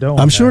lot of dough.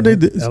 I'm sure they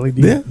did.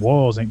 LED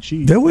walls ain't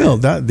cheap. They will.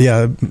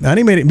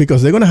 Animated,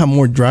 because they're gonna have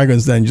more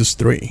dragons than just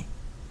 3.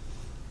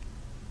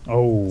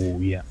 Oh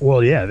yeah.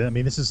 Well, yeah. I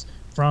mean, this is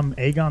from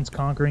Aegon's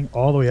conquering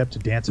all the way up to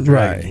Dance of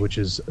Dragons, which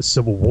is a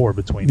civil war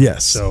between them.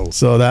 Yes.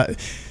 So that.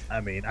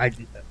 I mean, I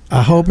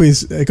hope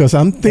it's, because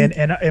I'm thinking.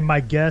 And my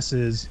guess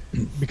is,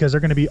 because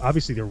they're going to be,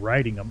 obviously they're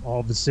writing them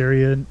all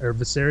Viserion.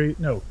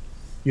 No,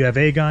 you have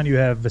Aegon, you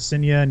have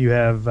Visenya, and you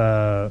have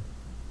I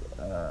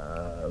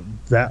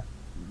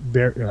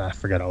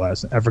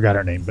forgot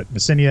her name, but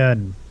Visenya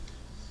and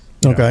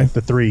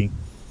the 3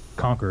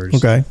 conquerors.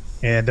 Okay.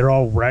 And they're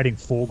all riding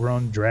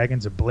full-grown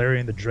dragons, and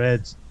Balerion the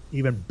Dread's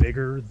even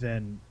bigger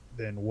than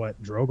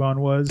what Drogon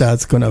was.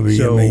 That's gonna be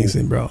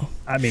amazing, bro.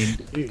 I mean,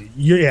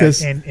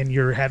 and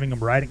you're having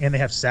them riding, and they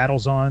have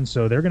saddles on,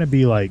 so they're gonna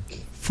be like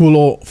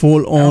full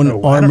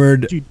on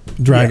armored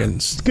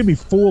dragons. It's gonna be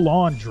full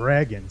on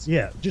dragons.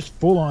 Yeah, just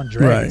full on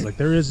dragons. Like,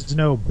 there is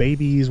no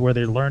babies where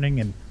they're learning,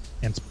 and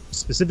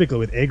specifically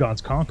with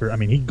Aegon's Conquer, I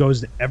mean, he goes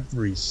to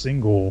every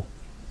single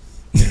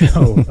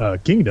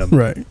kingdom,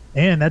 right?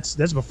 And that's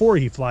before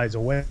he flies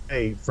away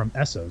from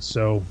Essos.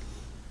 So,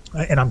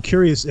 and I'm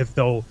curious if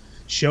they'll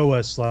show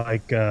us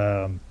like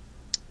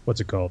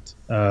what's it called,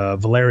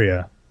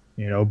 Valeria,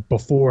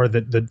 before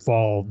the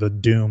fall, the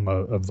doom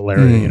of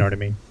Valeria. You know what I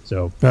mean?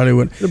 So probably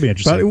when it'll be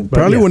interesting.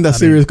 Probably when that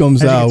series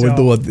comes out, we'll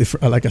do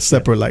a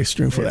separate live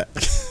stream for that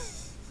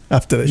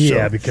after the show.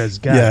 Yeah, because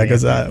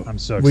I'm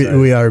so excited.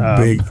 We are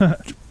big.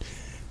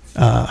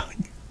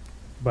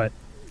 But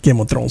Game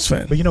of Thrones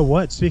fan. But you know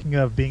what? Speaking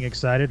of being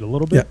excited, a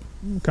little bit,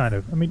 kind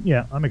of. I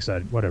mean, I'm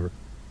excited. Whatever.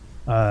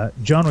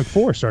 John Wick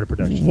 4 started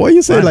production. What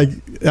you say? Like,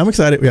 I'm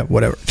excited. Yeah,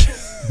 whatever.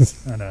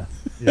 I know.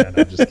 Yeah,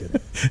 no, just kidding.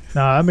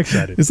 No, I'm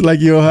excited. It's like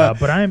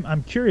but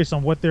I'm curious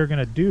on what they're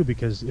gonna do,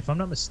 because if I'm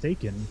not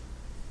mistaken,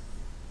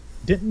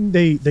 didn't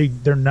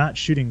they're not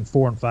shooting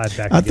 4 and 5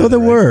 back. I thought they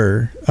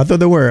were. I thought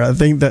they were. I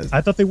think that.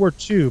 I thought they were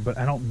too, but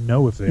I don't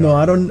know if they are. No,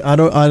 I don't.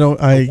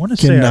 I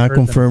cannot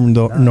confirm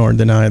nor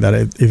deny that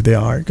if they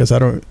are, because I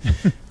don't.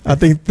 I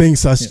think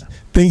things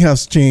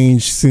has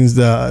changed since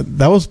that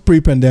was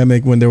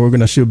pre-pandemic when they were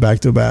gonna shoot back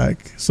to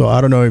back. So I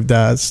don't know if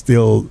that's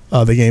still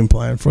the game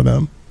plan for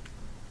them.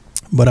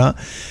 But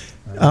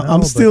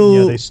I'm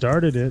still. They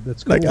started it.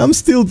 That's cool. Like, I'm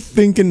still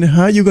thinking,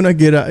 how you gonna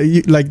get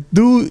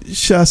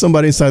shot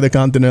somebody inside the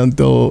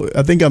Continental.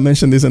 I think I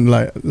mentioned this in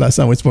last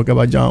time we spoke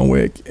about John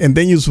Wick, and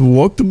then you just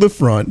walk to the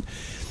front,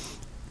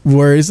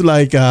 where it's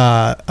like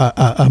a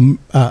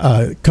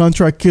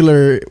contract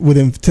killer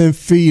within 10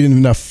 feet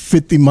in a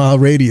 50-mile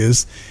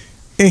radius,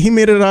 and he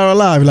made it out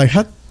alive. Like,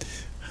 how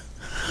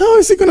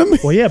is he gonna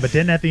make? Well, yeah, but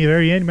then at the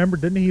very end, remember,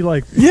 didn't he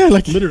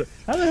literally?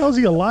 How the hell is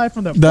he alive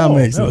from that? That fall?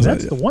 makes sense.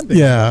 That's the one thing.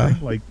 Yeah,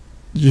 like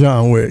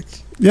John Wick.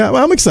 Yeah,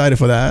 well, I'm excited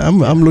for that.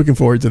 I'm looking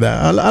forward to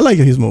that. I like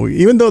his movie,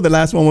 even though the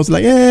last one was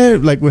like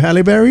with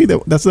Halle Berry.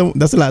 That's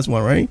the last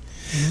one, right?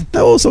 Mm-hmm.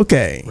 That was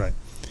okay. Right.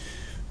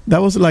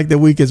 That was like the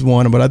weakest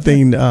one, but I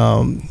think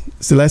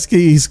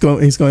Selesky he's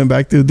going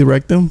back to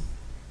direct them.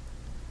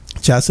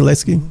 Chad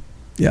Selesky. Mm-hmm.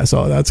 Yeah,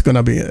 so that's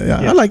gonna be.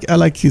 Yeah. I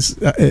like his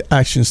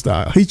action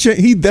style.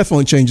 He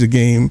definitely changed the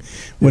game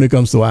when it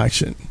comes to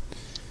action.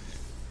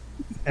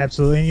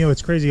 Absolutely. And,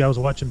 it's crazy. I was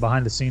watching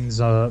behind the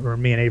scenes, or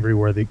me and Avery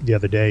were the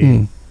other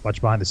day.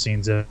 Watched behind the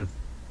scenes of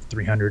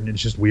 300, and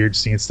it's just weird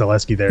seeing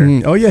Stileski there.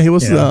 Oh yeah, he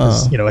was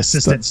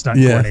assistant stunt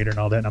coordinator and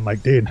all that. And I'm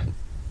like, dude,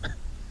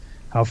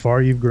 how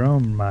far you've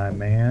grown, my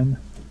man.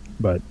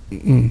 But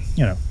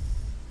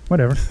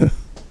whatever.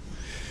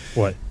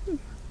 What?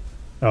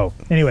 Oh,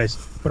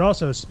 anyways. But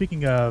also,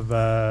 speaking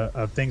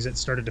of things that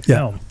started to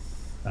film,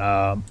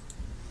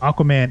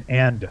 Aquaman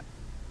and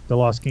The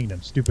Lost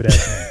Kingdom. Stupid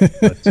ass name.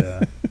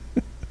 But,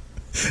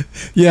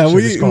 yeah,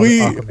 we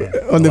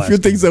on the few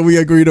things that we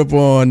agreed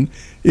upon,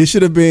 it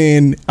should have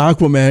been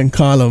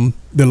Aquaman,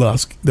 The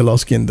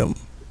Lost Kingdom.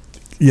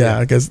 Yeah,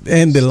 because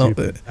I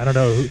don't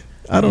know.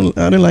 I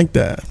don't like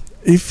that.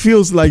 It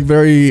feels like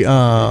very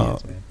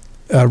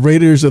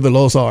Raiders of the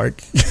Lost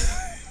Ark.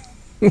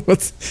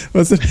 what's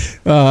the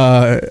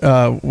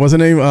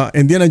name?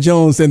 Indiana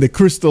Jones and the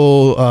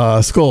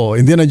Crystal Skull.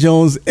 Indiana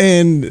Jones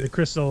and the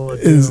Crystal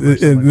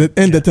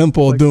and the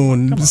Temple of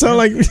Doom. Sound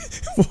like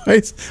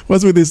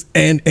what's with this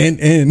and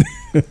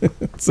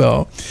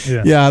so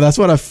that's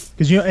what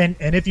because and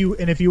if you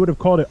would have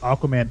called it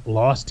Aquaman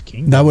Lost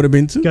Kingdom, that would have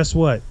been too. Guess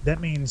what?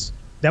 That means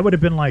that would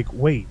have been like,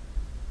 wait,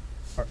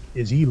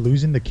 is he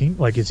losing the king?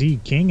 Like, is he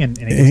king and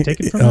he's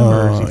taken from him,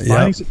 or is he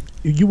fighting?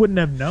 You wouldn't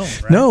have known,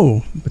 right?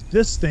 No. But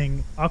this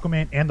thing,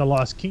 Aquaman and the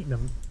Lost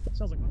Kingdom,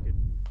 sounds like we could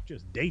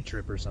just day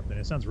trip or something.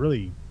 It sounds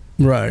really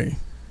right.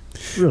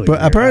 Really, but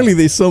weird. Apparently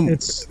there's some.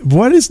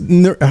 What is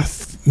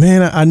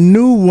man? I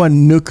knew what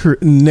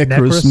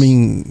Necros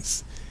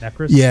means.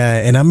 Necros? Yeah,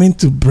 and I meant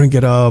to bring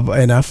it up,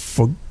 and I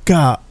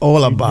forgot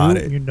all about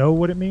it. You know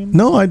what it means?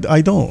 No, I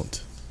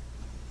don't.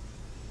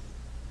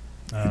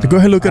 Go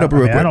ahead, look it up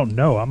real quick. I don't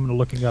know. I'm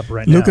looking up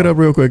right now. Look it up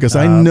real quick, because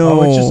I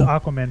know. It's just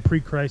Aquaman,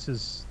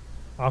 pre-crisis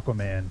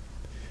Aquaman.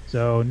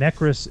 So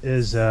Necros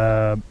is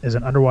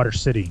an underwater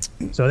city.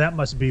 So that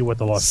must be what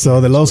the Lost.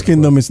 So the Lost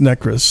Kingdom is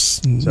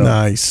Necros. So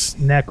nice.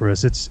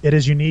 Necros. It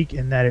is unique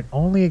in that it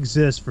only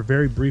exists for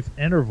very brief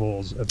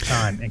intervals of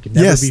time and can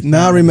never be found.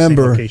 Now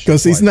remember,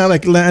 because it's not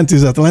like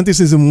Atlantis. Atlantis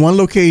is in one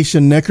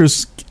location.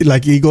 Necros,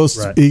 like he goes.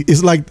 Right.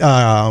 It's like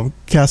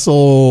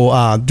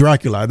Castle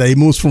Dracula. That he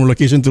moves from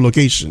location to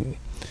location.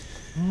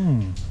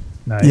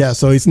 Nice. Yeah,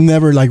 so it's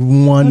never like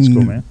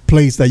one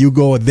place that you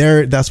go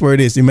there. That's where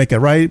it is. You make a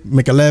right,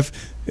 make a left,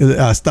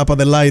 stop at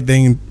the light,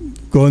 then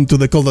go into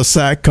the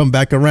cul-de-sac, come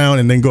back around,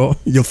 and then go.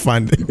 You'll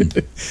find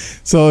it.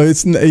 So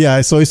it's in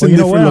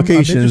different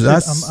locations.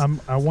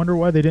 I wonder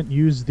why they didn't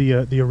use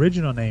the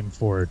original name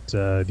for it.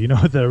 Do you know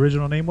what the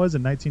original name was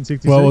in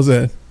 1966? What was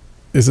it?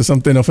 Is it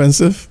something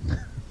offensive?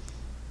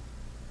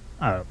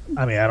 I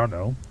mean, I don't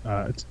know.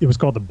 It was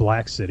called the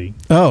Black City.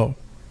 Oh.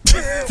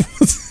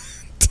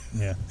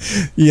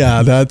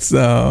 Yeah, that's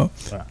not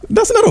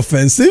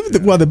offensive.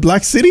 The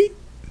Black City,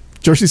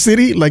 Jersey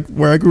City, like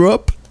where I grew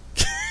up.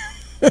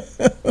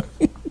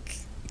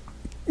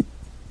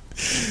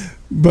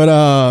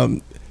 But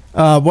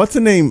what's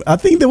the name? I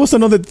think there was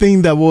another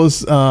thing that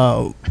was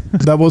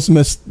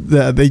missed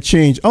that they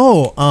changed.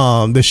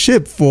 The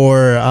ship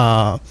for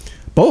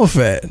Boba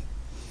Fett.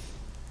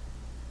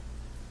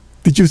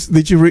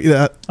 Did you read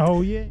that?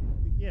 Oh yeah.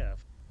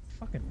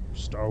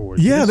 Star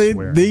Wars. Yeah,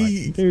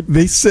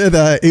 they said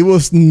that it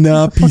was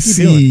not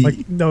PC.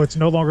 Like, no, it's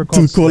no longer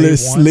called to call it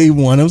Slave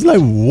One. I was like,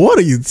 what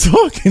are you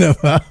talking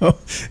about?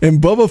 And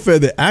Boba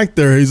Fett, the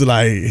actor, he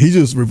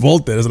just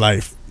revolted. It's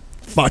like,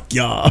 fuck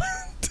y'all.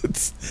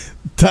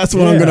 that's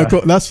what I'm gonna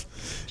call.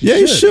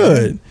 You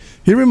should.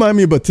 He reminded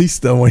me of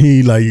Batista when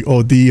he like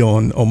OD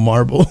on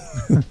Marvel.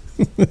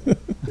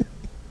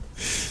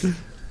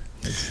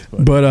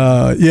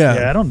 But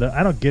yeah, I don't know.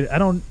 I don't get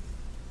it.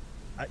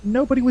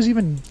 Nobody was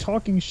even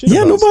talking shit.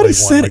 Yeah, about nobody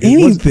said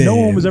anything. No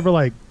one was ever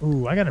like,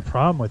 "Ooh, I got a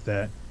problem with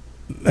that."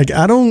 Like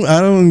I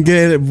don't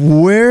get it.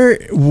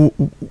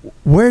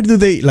 Where do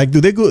they like?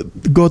 Do they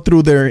go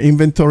through their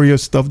inventory of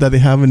stuff that they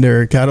have in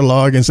their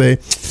catalog and say,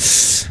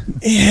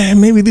 yeah,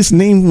 maybe this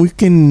name we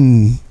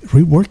can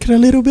rework it a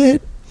little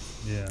bit.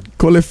 Yeah.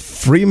 Call it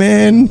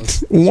Freeman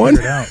One.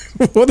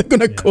 What are they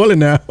gonna call it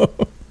now?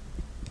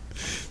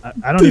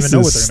 I don't even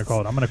know what they're gonna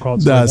call it. I'm gonna call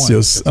it. That's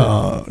just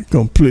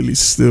completely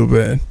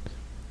stupid.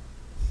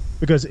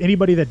 Because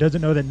anybody that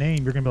doesn't know that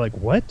name, you're gonna be like,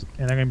 "What?"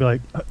 And they're gonna be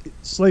like,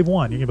 "Slave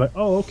One." You're gonna be like,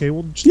 "Oh, okay."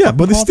 Well, just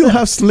but they still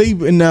have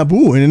slave in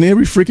Naboo and in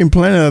every freaking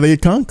planet that they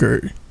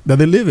conquer, that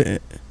they live in.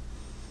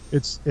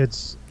 It's it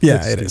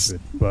stupid, is.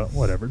 But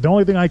whatever. The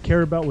only thing I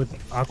care about with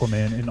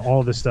Aquaman and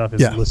all this stuff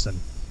is listen.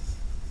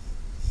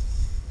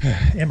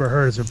 Amber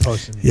Heard's are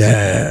posting.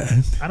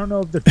 Yeah. I don't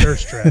know if they're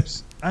thirst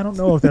traps. I don't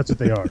know if that's what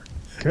they are.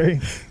 Okay,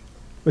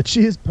 but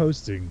she is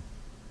posting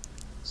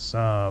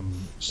some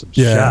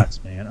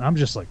shots, man. I'm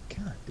just like,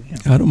 God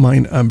damn. I don't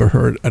mind Amber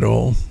Heard at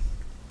all.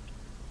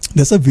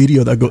 There's a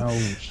video that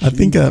I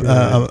think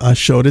I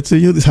showed it to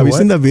you. Have you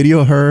seen that video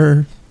of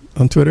her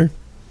on Twitter?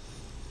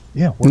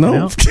 Yeah.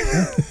 No.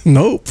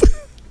 Nope.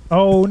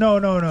 Oh no,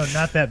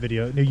 not that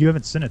video. No, you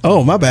haven't sent it to me.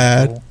 Oh, my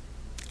bad.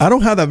 I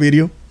don't have that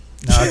video.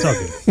 No, it's all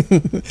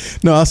good.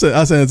 No, I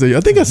sent it to you.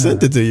 I think I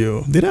sent it to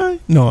you. Did I?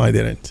 No, I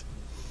didn't.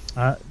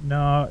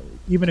 No,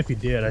 even if you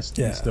did, I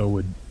still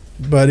would.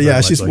 But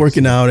yeah, she's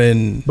working out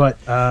and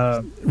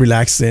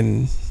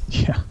relaxing.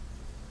 Yeah,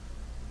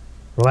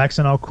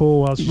 relaxing all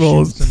cool while she's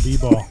shooting some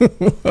b-ball.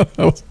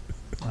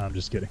 I'm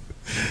just kidding.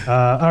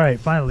 All right,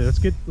 finally,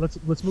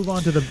 let's move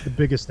on to the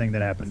biggest thing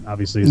that happened.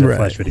 Obviously, is that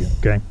Flash video.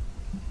 Okay.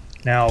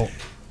 Now,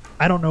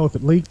 I don't know if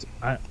it leaked.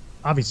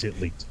 Obviously, it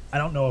leaked. I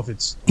don't know if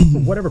it's for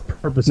whatever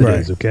purpose it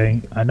is.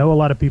 Okay. I know a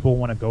lot of people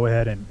want to go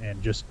ahead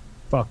and just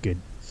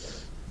fucking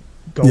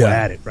go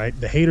at it, right?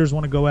 The haters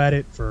want to go at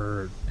it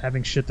for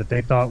having shit that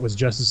they thought was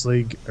Justice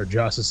League or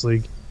Justice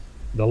League.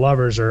 The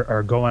lovers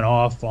are going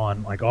off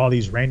on like all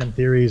these random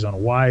theories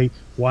on why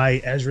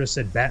Ezra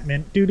said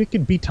Batman. Dude, it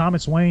could be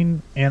Thomas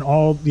Wayne and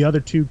all the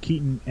other two,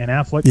 Keaton and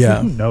Affleck.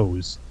 Yeah. Who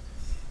knows?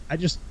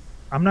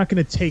 I'm not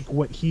going to take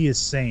what he is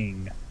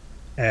saying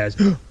as,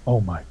 oh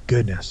my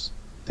goodness,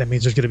 that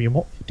means there's going to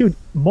be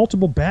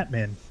multiple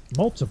Batman,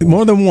 more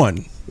than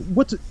one.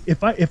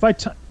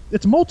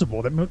 It's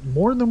multiple. That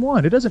more than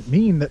one. It doesn't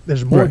mean that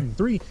there's more than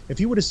three. If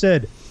you would have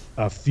said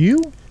a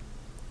few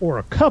or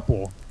a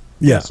couple,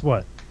 guess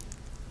what?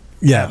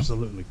 Yeah,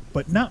 absolutely.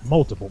 But not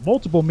multiple.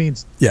 Multiple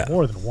means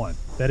more than one.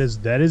 That is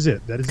it.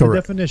 That is the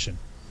definition.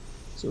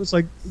 So it's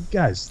like,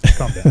 guys,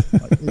 calm down.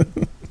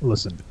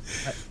 Listen,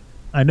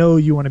 I know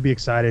you want to be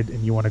excited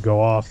and you want to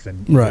go off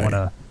and you want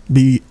to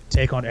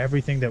take on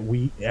everything that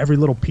every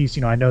little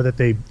piece. I know that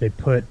they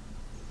put,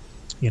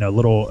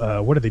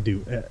 little. What do they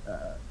do?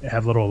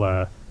 Have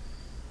little.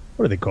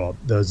 What are they called?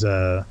 Those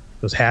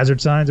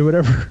hazard signs or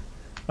whatever.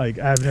 Like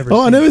I've never.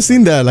 Oh, I never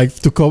seen that. Like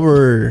to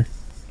cover.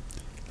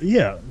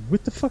 Yeah,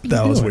 what the fuck?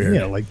 That was weird.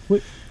 Yeah, like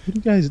what are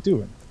you guys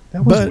doing?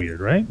 That was weird,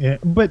 right? Yeah,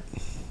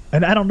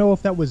 and I don't know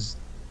if that was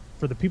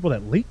for the people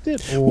that leaked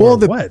it or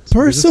the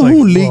person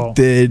who leaked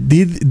it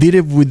did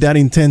it with that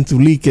intent to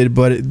leak it,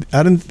 but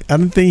I don't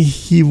think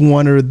he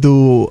wanted to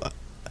do,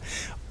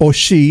 or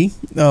she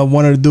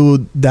wanted to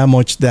do that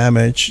much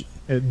damage.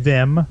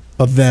 Them.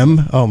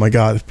 Oh my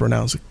God,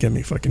 pronounce it. Get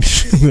me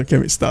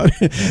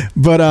started.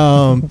 But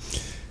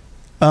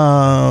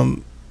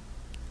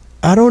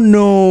I don't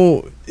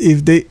know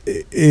if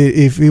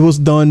it was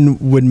done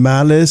with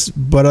malice,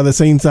 but at the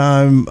same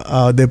time,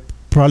 they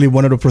probably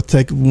wanted to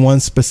protect one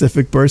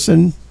specific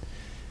person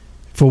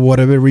for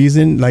whatever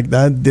reason. Like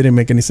that didn't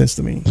make any sense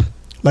to me.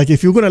 Like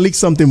if you're gonna leak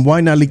something, why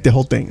not leak the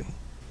whole thing?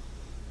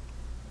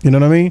 You know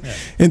what I mean? Yeah.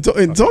 And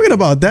talking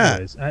about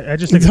that, I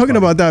just think talking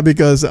about that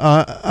because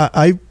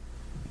I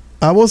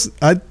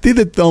did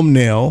a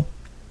thumbnail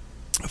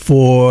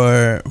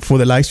for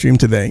the live stream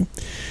today,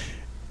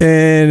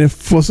 and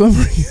for some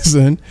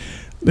reason,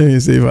 let me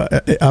see if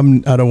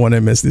I don't want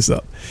to mess this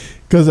up,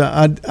 because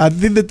I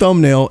did the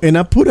thumbnail and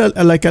I put a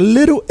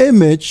little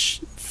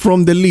image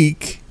from the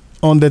leak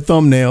on the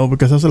thumbnail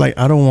because I was like,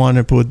 I don't want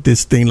to put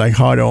this thing like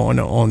hard on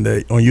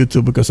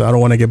YouTube because I don't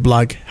want to get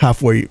blocked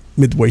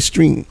midway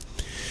stream.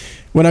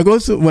 When I go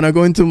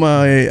into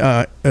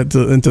my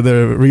into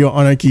the Real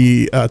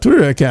Anarchy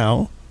Twitter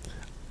account,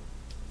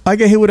 I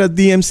get hit with a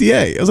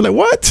DMCA. I was like,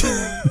 what?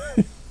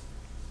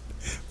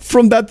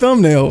 From that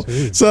thumbnail.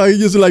 Dude. So I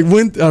just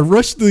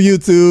rushed to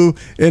YouTube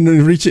and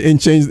reach it and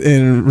change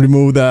and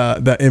remove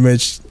the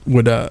image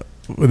with a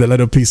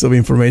little piece of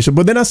information.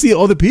 But then I see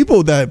other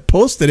people that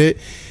posted it.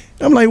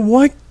 I'm like,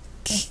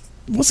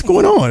 what's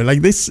going on?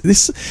 Like this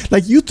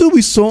like YouTube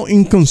is so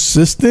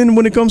inconsistent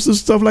when it comes to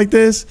stuff like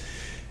this.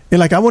 And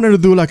like I wanted to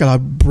do like a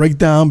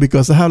breakdown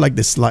because I have like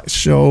this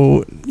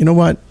slideshow. You know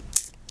what?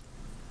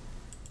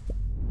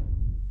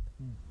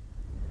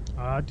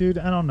 Dude,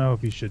 I don't know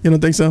if you should. You don't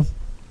think so?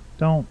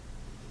 Don't.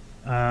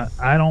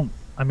 I don't.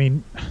 I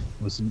mean,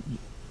 listen.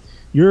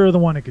 You're the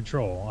one in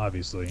control,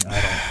 obviously.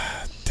 I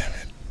don't. Damn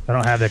it. I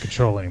don't have that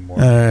control anymore.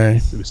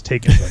 It was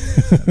taken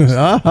from me.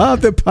 I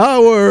have the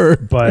power.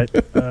 But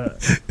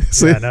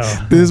so yeah, no.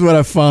 This is what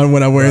I found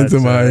when I went into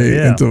my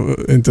yeah.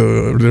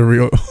 into the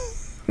real.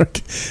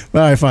 Okay.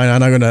 All right, fine. I'm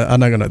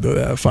not gonna do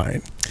that.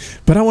 Fine.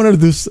 But I want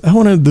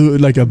to do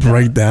like a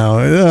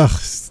breakdown. Ugh,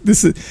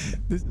 this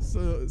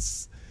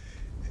is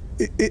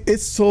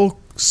it's so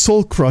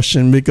soul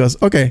crushing because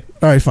okay,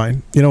 all right,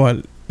 fine. You know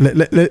what?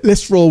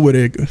 Let's roll with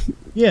it.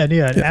 Yeah,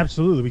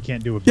 absolutely. We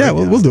can't do a breakdown.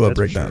 Yeah, we'll do a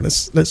breakdown.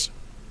 Sure. Let's.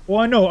 Well,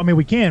 I know. I mean,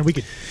 we can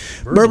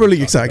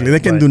verbally exactly. They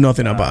can do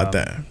nothing about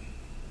that.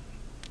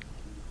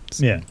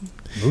 Yeah,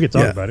 we can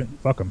talk about it.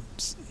 Fuck them.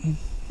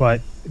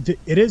 But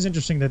it is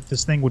interesting that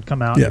this thing would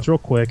come out. Yeah. It's real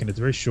quick and it's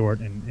very short.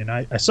 And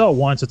I saw it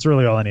once. It's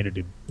really all I needed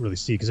to really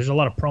see because there's a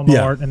lot of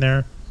promo art in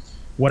there.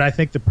 What I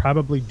think they're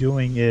probably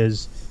doing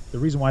is the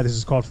reason why this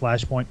is called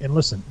Flashpoint. And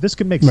listen, this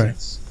could make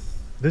sense.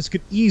 This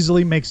could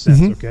easily make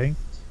sense. Okay,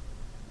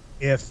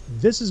 if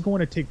this is going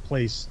to take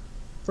place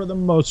for the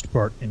most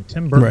part in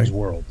Tim Burton's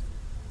world.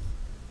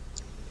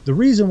 The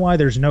reason why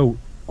there's no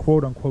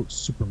quote-unquote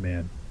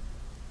Superman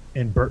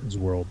in Burton's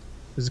world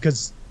is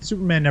because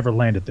Superman never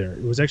landed there.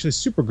 It was actually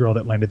Supergirl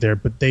that landed there,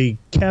 but they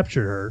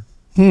captured her,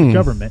 the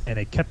government, and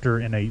they kept her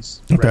in a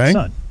red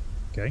sun.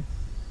 Okay?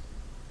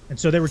 And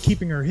so they were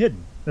keeping her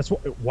hidden. That's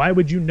why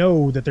would you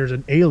know that there's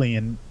an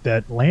alien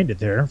that landed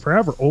there? For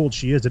however old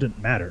she is, it didn't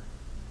matter.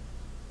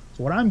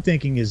 So what I'm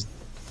thinking is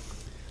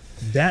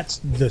that's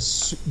the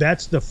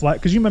flat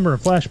because you remember in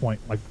Flashpoint,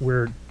 like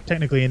we're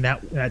technically in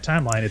that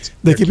timeline, it's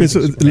they keep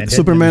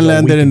Superman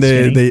landed and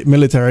the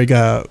military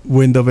got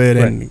wind of it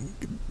and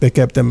they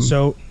kept them.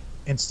 So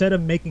instead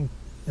of making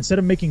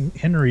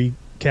Henry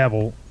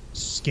Cavill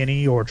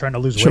skinny or trying to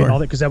lose weight and all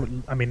that, because that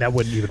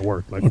wouldn't even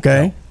work. Like,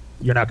 no,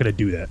 you're not going to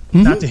do that.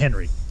 Not to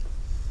Henry.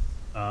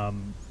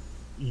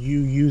 You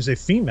use a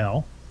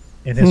female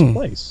in his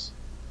place.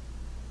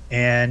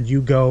 And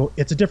you go,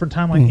 it's a different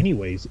timeline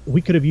anyways. We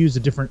could have used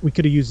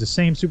the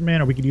same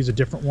Superman or we could use a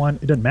different one.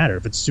 It doesn't matter.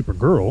 If it's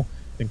Supergirl,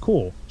 then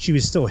cool. She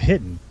was still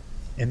hidden.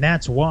 And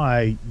that's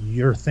why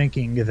you're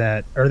thinking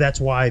that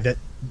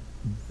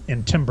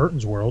in Tim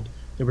Burton's world,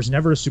 there was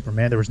never a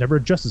Superman, there was never a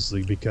Justice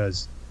League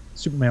because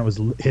Superman was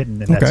hidden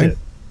and that's it.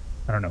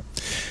 I don't know.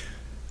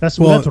 That's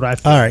what I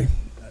feel. All right.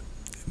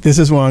 This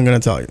is what I'm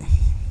going to tell you.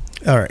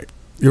 All right.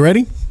 You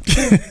ready?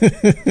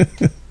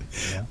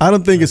 I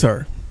don't think it's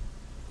her.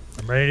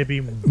 I'm ready to be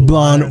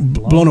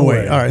blown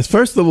away. All right.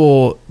 First of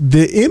all,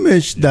 the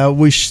image that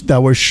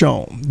were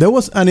shown, there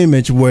was an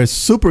image where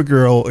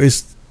Supergirl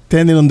is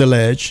standing on the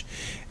ledge,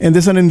 and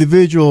there's an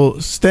individual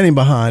standing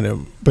behind her.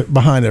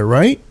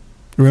 Right?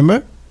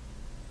 Remember?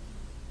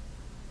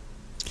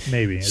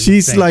 Maybe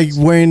she's like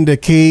wearing the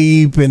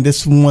cape, and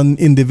this one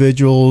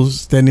individual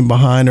standing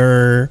behind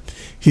her.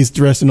 He's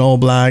dressed in all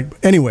black.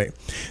 Anyway,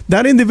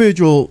 that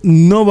individual,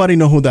 nobody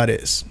know who that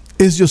is.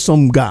 It's just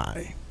some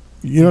guy.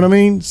 You know what I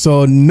mean?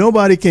 So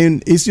nobody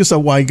can. It's just a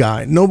white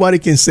guy. Nobody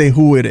can say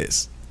who it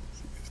is.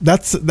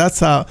 That's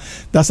how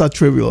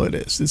trivial it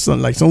is. It's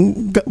like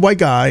some white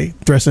guy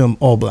dressed in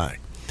all black.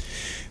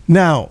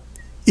 Now,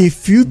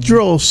 if you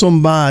draw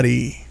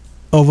somebody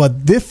of a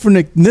different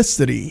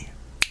ethnicity,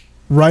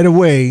 right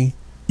away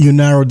you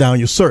narrow down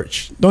your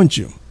search, don't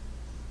you?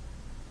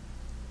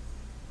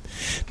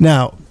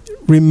 Now,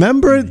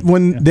 remember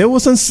when there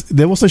was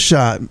a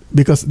shot,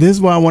 because this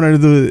is why I wanted to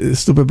do a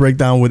stupid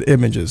breakdown with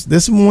images.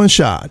 This one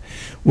shot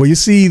where you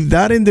see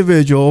that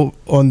individual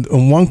on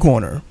one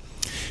corner,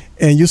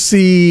 and you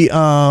see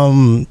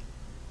a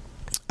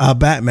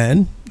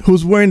Batman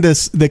who's wearing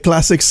the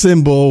classic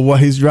symbol while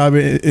he's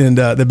driving in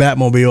the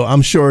Batmobile.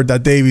 I'm sure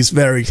that Dave is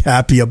very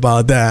happy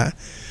about that,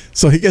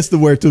 so he gets to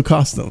wear two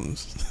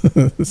costumes.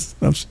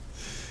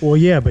 Well,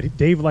 yeah, but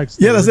Dave likes.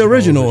 That's the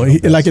original.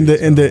 Like in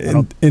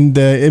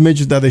the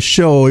image that they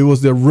show, it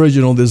was the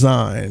original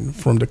design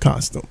from the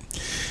costume,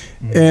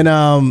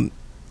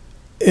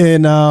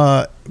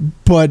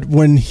 but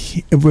when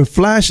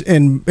Flash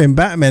and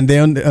Batman,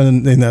 they're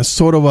in a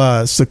sort of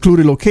a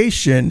secluded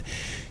location,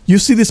 you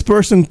see this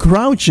person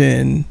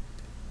crouching,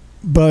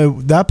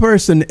 but that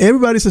person,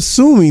 everybody's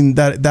assuming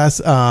that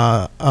that's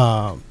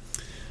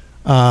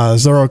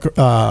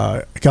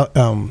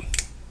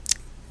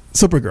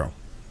Supergirl.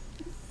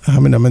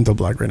 I'm in a mental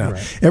block right now.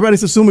 Right.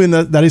 Everybody's assuming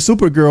that is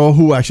Supergirl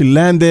who actually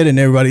landed, and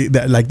everybody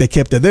that like they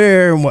kept her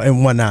there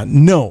and whatnot.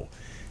 No,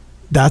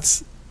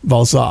 that's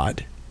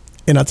Val-Zod,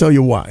 and I'll tell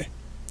you why.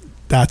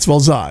 That's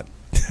Val-Zod.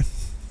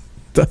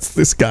 That's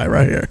this guy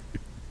right here.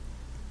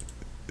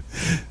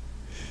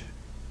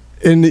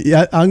 And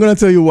I'm gonna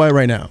tell you why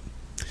right now.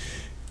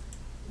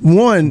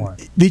 One,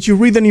 did you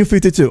read the New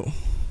 52?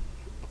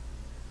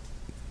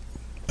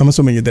 I'm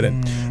assuming you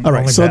didn't. All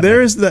right. So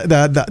there is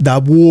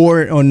that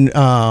war on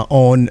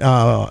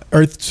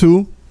Earth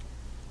 2,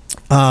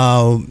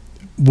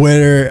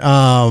 where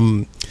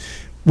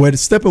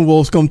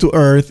Steppenwolf come to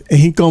Earth, and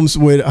he comes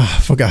with I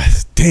forgot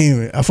his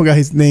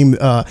name.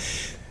 With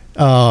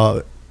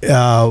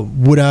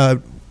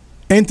a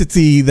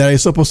entity that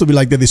is supposed to be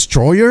like the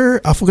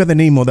Destroyer. I forgot the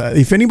name of that.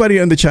 If anybody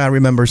in the chat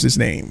remembers his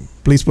name,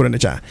 please put it in the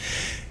chat.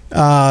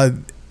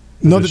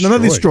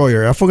 not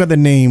Destroyer. I forgot the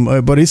name,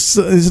 but it's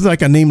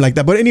like a name like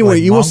that. But anyway,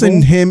 Like it wasn't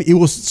Mongol? him. It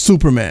was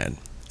Superman.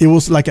 It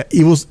was like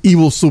it was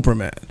evil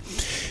Superman,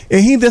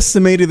 and he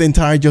decimated the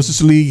entire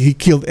Justice League. He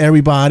killed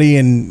everybody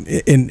and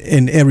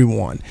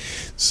everyone.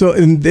 So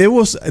and there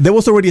was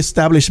already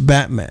established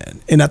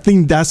Batman, and I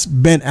think that's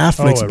Ben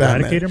Affleck's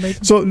Batman. Eradicator maybe?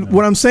 So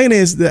what I'm saying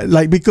is that,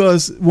 like,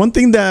 because one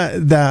thing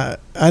that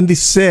Andy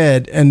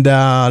said and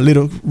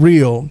Little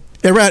Real.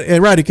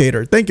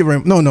 Eradicator. Thank you very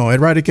much. No,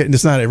 Eradicator.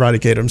 It's not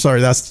Eradicator. I'm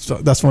sorry.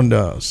 That's from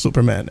the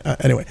Superman.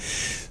 Anyway,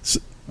 so,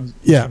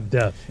 yeah.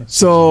 Death.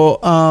 So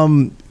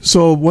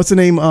what's the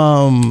name?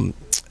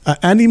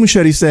 Andy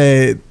Muschietti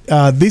said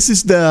this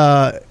is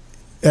the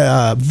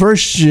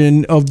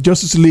version of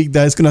Justice League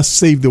that is gonna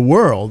save the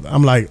world.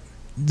 I'm like,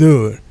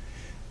 dude,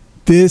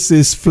 this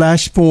is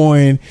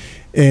Flashpoint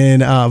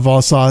and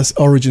Valsar's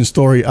origin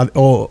story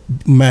all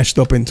mashed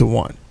up into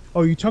one.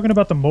 Oh, you're talking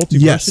about the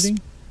multiversity? Yes.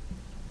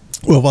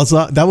 Well,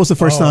 that was the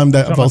first time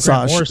that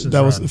Valsar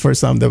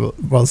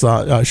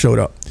showed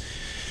up.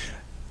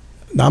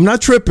 Now, I'm not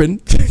tripping,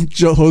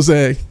 Joe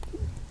Jose.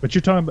 But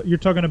you're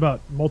talking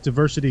about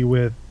multiversity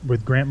with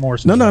Grant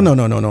Morrison.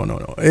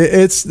 No.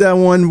 It's that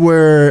one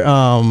where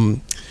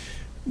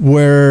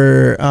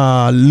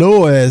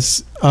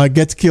Lois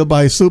gets killed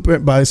by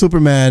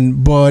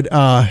Superman, but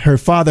her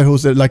father,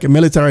 who's like a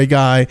military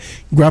guy,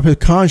 grabbed her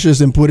conscience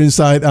and put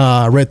inside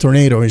Red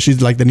Tornado, and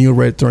she's like the new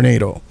Red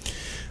Tornado.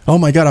 Oh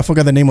my God, I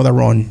forgot the name of that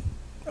run.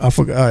 I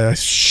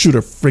should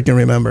have freaking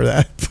remember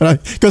that,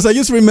 because I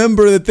just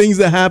remember the things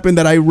that happened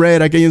that I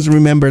read. I can just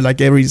remember like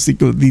every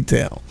single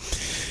detail.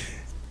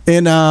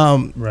 And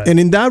and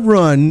in that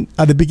run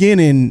at the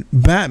beginning,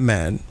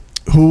 Batman,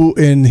 who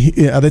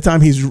at the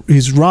time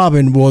his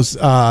Robin was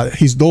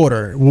his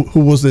daughter, who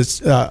was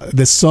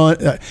the son,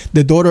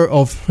 the daughter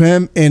of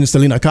him and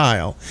Selina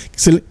Kyle.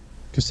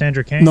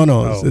 Cassandra Cain?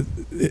 No,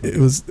 it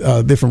was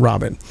a different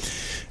Robin.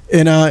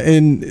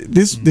 And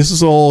this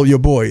is all your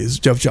boys,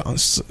 Jeff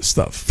Johns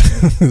stuff.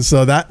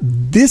 So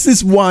this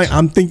is why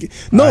I'm thinking.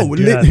 No,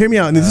 hear me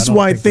out. This is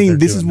why I think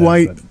this is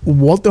why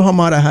Walter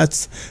Hamada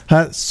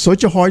had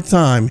such a hard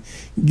time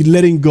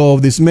letting go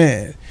of this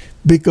man,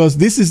 because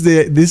this is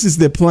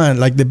the plan,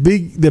 like the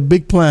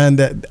big plan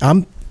that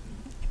I'm.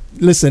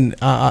 Listen,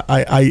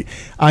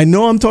 I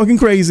know I'm talking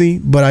crazy,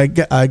 but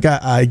I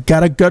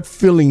got a gut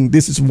feeling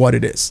this is what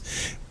it is.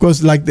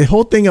 Because like the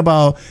whole thing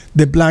about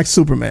the Black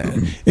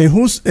Superman and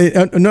who's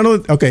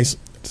okay,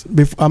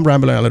 I'm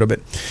rambling a little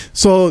bit.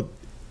 So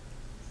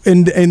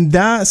in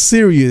that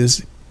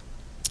series,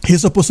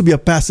 he's supposed to be a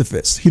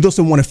pacifist. He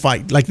doesn't want to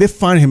fight. Like they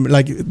find him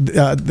like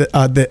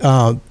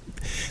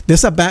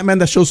there's a Batman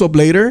that shows up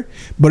later,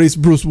 but it's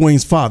Bruce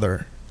Wayne's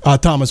father.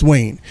 Thomas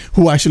Wayne,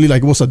 who actually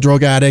like was a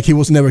drug addict. He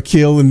was never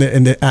killed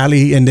in the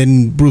alley, and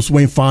then Bruce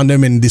Wayne found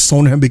him and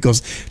disowned him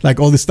because like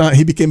all this time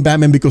he became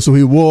Batman because of who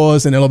he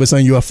was, and all of a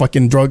sudden you're a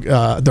fucking drug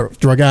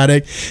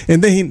addict.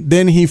 And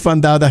then he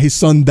found out that his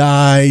son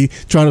died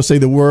trying to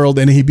save the world,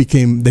 and he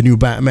became the new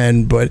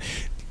Batman. But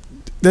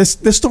the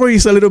story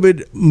is a little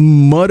bit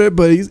muddied,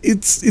 but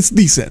it's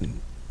decent.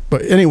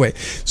 But anyway,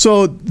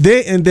 so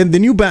then the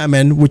new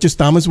Batman, which is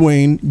Thomas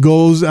Wayne,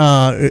 goes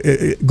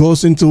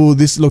into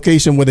this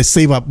location where they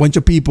save a bunch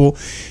of people.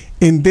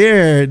 And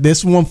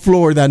there's one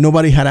floor that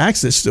nobody had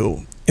access to.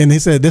 And they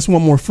said, there's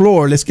one more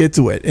floor, let's get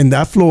to it. And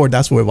that floor,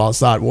 that's where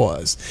Valsad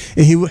was.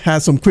 And he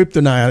had some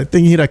kryptonite. I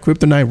think he had a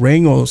kryptonite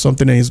ring or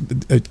something in his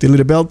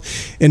little belt.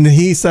 And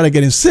he started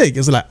getting sick.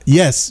 It's like,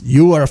 yes,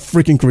 you are a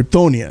freaking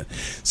Kryptonian.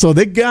 So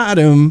they got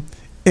him.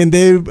 And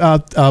they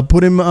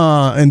put him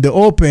in the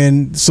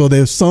open, so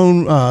there's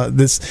some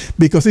this,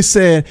 because he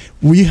said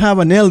we have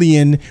an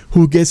alien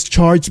who gets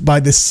charged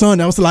by the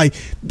sun. I was like,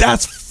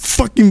 that's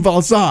fucking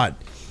Valsad,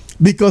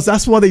 because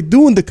that's what they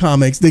do in the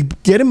comics. They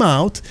get him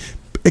out,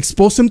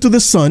 expose him to the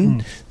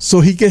sun, so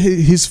he get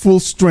his full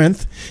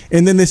strength,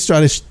 and then they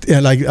try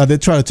to they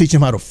try to teach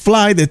him how to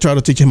fly. They try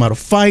to teach him how to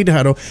fight,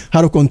 how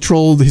to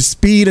control his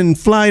speed and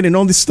flight and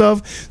all this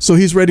stuff. So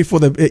he's ready for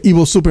the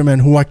evil Superman,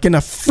 who I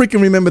cannot freaking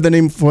remember the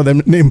name for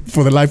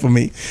the life of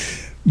me.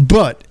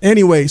 But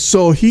anyway,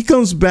 so he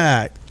comes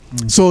back.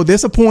 So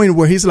there's a point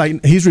where he's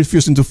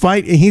refusing to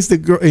fight, and he's the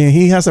girl, and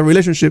he has a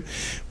relationship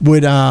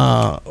with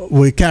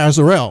Kara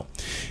Zor-El.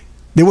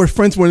 They were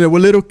friends when they were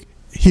little.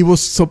 He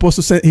was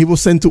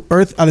sent to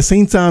Earth at the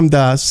same time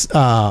that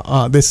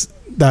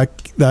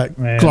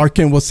Clark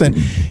Kent was sent.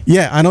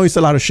 Yeah, I know it's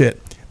a lot of shit,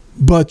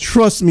 but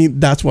trust me,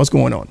 that's what's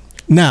going on.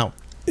 Now,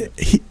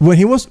 when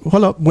he was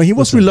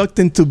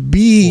reluctant to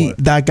be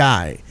that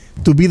guy,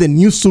 to be the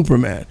new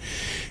Superman,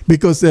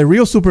 because the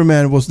real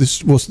Superman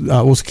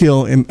was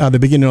killed at the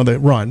beginning of the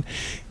run.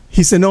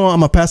 He said, "No,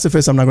 I'm a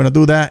pacifist. I'm not going to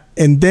do that."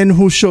 And then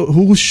who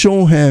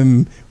showed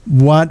him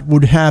what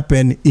would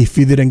happen if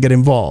he didn't get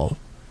involved?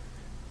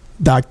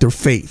 Dr.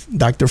 Fate.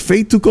 Dr.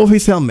 Fate took off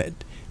his helmet,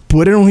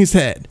 put it on his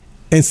head,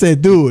 and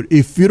said, dude,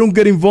 if you don't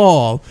get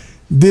involved,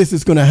 this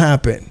is going to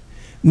happen.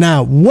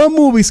 Now, what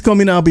movie's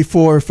coming out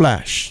before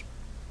Flash?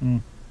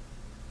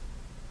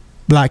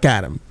 Black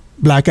Adam.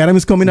 Black Adam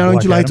is coming out on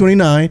July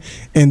 29,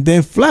 and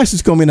then Flash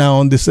is coming out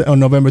on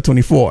November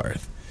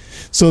 24th.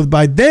 So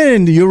by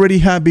then, you already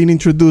have been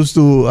introduced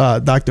to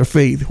Dr.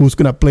 Fate, who's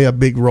going to play a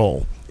big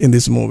role in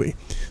this movie.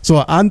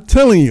 So I'm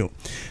telling you,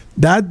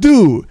 that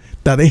dude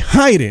that they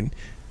hiding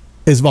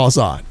is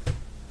Val-Zod.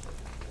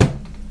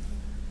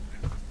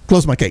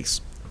 Close my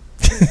case.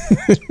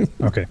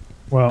 Okay.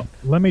 Well,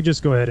 let me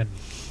just go ahead and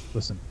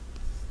listen.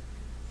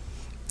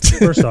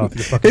 First off,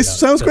 you're fucking it nuts.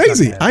 sounds That's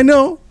crazy. I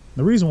know.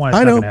 The reason why it's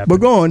I not know. gonna happen,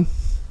 But go on.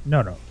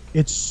 No.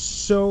 It's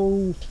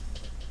so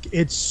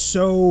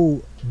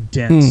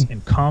dense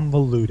and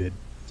convoluted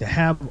to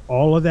have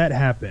all of that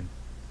happen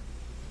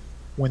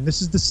when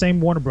this is the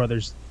same Warner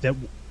Brothers that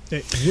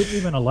wouldn't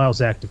even allow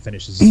Zack to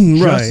finish his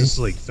Justice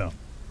League film.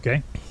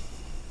 Okay.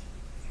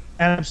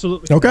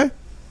 Absolutely. Okay.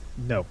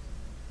 No.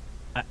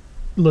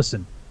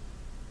 Listen.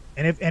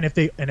 And if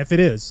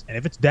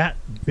it's that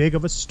big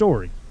of a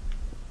story,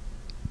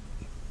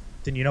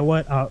 then you know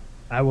what?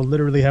 I will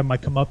literally have my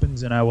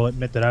comeuppance and I will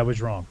admit that I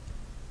was wrong.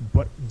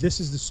 But this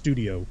is the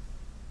studio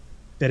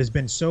that has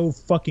been so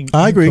fucking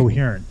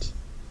incoherent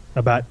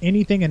about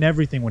anything and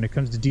everything when it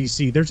comes to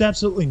DC. There's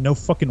absolutely no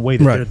fucking way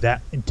that they're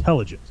that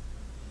intelligent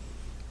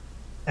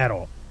at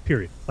all.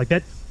 Period. Like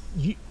that.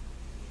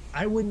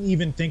 I wouldn't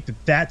even think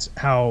that that's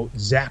how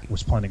Zack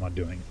was planning on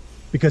doing it,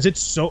 because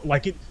it's so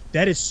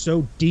that is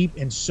so deep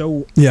and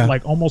so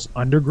like almost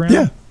underground.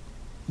 Yeah.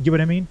 You get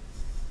what I mean?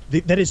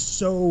 That is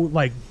so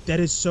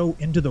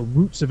into the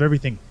roots of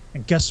everything.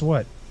 And guess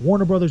what?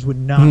 Warner Brothers would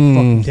not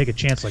fucking take a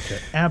chance like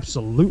that.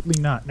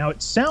 Absolutely not. Now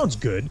it sounds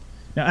good.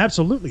 Now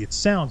absolutely it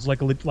sounds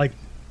like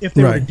if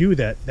they were to do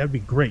that, that'd be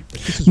great.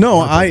 But this is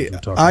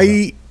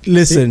I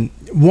listen.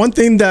 One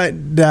thing that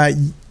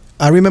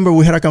I remember,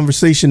 we had a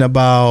conversation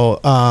about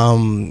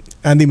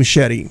Andy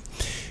Muschietti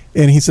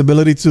and his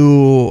ability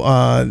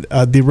to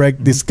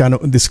direct this kind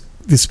of this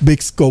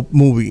big scope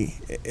movie.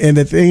 And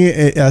the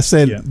thing I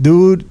said,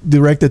 dude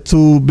directed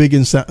two big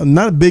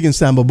not a big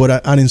ensemble, but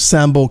an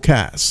ensemble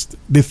cast,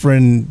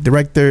 different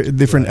director,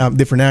 different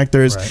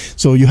actors. Right.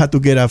 So you had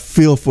to get a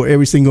feel for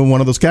every single one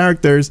of those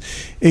characters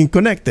and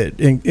connect it,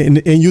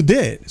 and you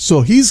did.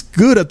 So he's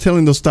good at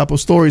telling those type of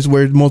stories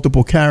where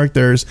multiple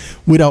characters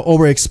without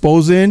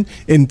overexposing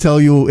and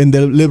tell you and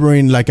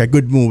delivering like a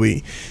good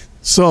movie.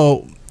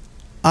 So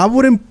I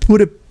wouldn't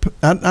put it.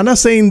 I'm not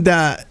saying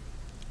that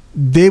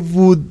they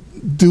would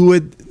do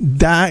it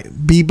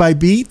that beat by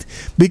beat,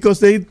 because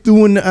they're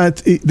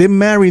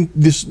marrying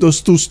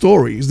those two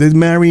stories. They're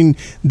marrying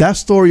that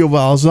story of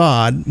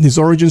Val-Zod, his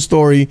origin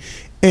story,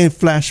 and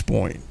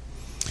Flashpoint,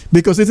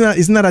 because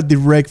it's not a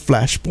direct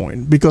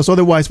Flashpoint, because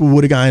otherwise we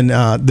would have gotten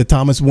the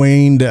Thomas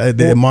Wayne,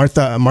 the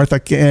Martha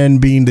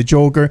Kent being the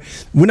Joker.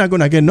 We're not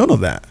gonna get none of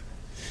that,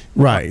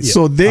 right?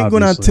 So they're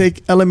gonna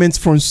take elements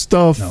from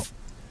stuff. No.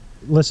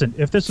 Listen,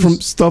 if this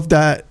from stuff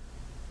that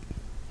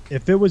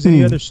if it was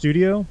any other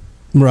studio,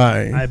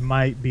 right, I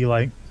might be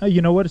like, oh,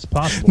 you know what, it's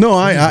possible. No,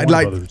 I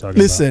like,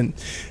 listen,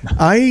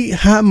 I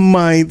have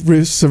my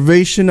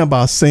reservation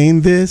about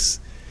saying this,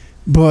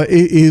 but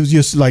it was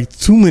just like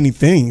too many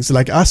things.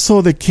 Like I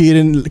saw the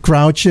kid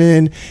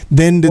crouching,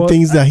 then the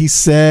things that he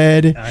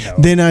said,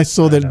 then I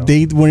saw the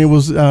date when it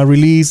was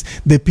released,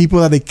 the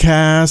people that they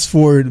cast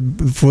for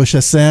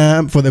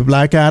Shazam, for the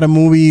Black Adam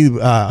movie,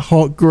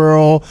 Hawk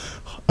Girl,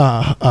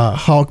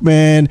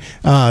 Hawkman,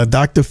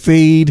 Dr.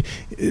 Fade,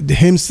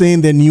 him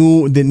saying the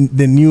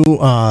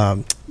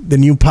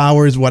new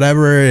powers,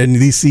 whatever, in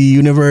DC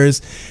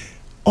universe,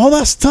 all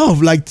that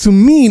stuff. Like, to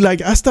me,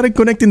 like, I started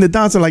connecting the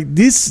dots, and like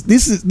this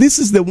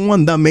is the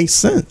one that makes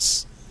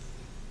sense.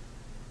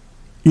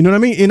 You know what I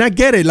mean? And I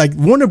get it. Like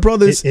Warner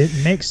Brothers, it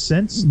makes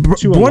sense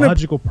to a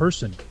logical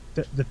person.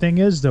 The thing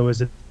is, though,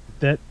 is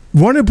that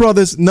Warner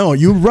Brothers. No,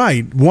 you're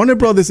right. Warner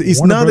Brothers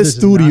is not a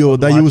studio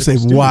that you would say,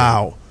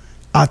 "Wow,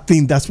 I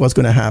think that's what's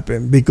going to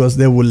happen," because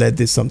they will let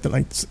something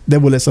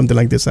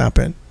like this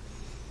happen.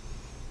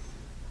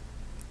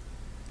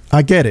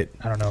 I get it.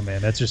 I don't know,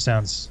 man. That just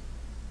sounds.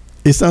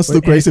 It sounds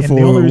too crazy for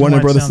Warner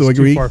Brothers to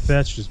agree. Too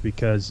far-fetched, just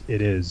because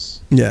it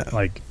is. Yeah.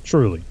 Like,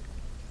 truly.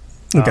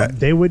 Okay.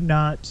 They would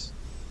not.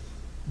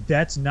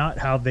 That's not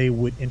how they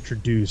would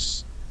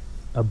introduce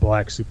a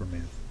black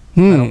Superman. I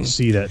don't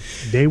see that.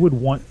 They would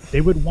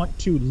want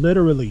to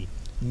literally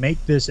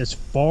make this as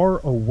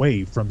far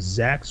away from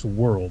Zack's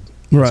world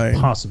as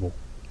possible.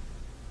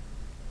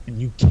 And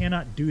you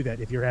cannot do that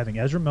if you're having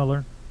Ezra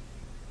Miller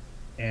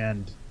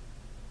and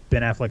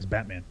Ben Affleck's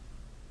Batman,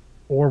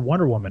 or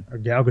Wonder Woman, or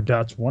Gal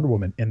Gadot's Wonder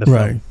Woman in the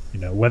film. You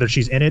know, whether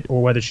she's in it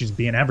or whether she's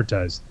being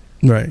advertised.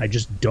 Right. I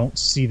just don't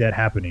see that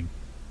happening.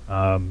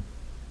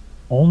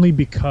 Only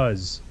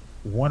because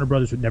Warner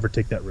Brothers would never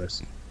take that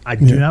risk. I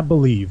do not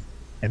believe,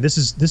 and this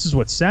is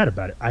what's sad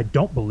about it. I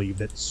don't believe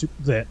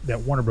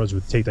that Warner Brothers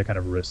would take that kind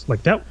of a risk.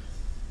 Like that.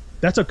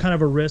 That's a kind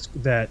of a risk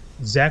that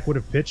Zack would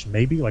have pitched,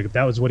 maybe, like if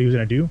that was what he was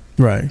going to do.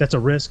 Right. That's a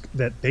risk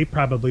that they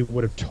probably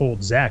would have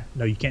told Zack,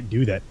 no, you can't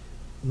do that.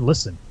 And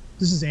listen,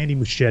 this is Andy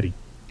Muschietti.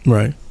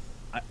 Right.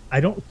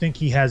 I don't think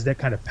he has that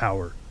kind of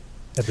power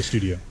at the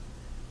studio.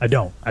 I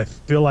don't. I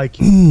feel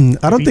like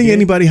I don't think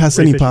anybody has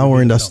any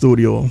power in that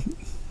studio.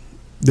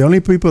 The only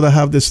people that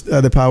have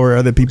the power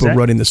are the people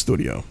running the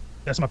studio.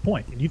 That's my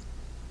point. And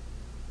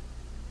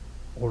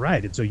Well,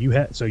 right. And so you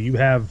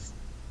have,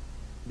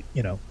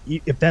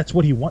 if that's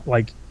what he want,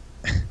 like,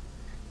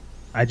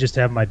 I just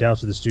have my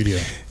doubts with the studio.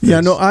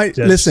 Yeah, no,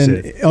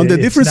 listen, on the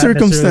different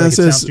circumstances.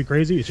 Like it sounds too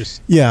crazy. It's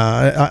just. Yeah,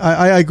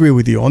 I agree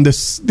with you. On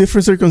this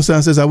different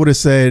circumstances, I would have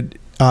said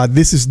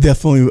this is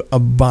definitely a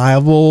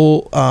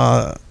viable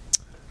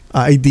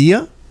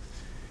idea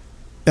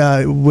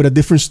with a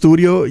different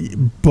studio,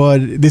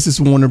 but this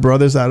is Warner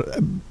Brothers.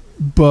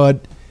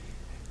 But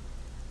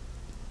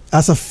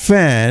as a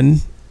fan,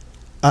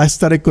 I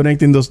started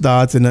connecting those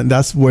dots, and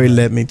that's where it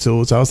led me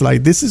to. So I was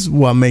like, this is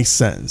what makes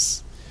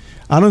sense.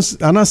 I'm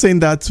not saying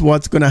that's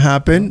what's going to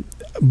happen,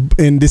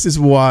 and this is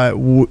why.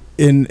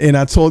 And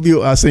I told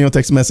you, I sent you a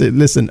text message.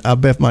 Listen, I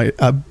bet my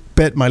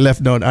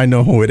left note, I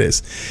know who it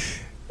is.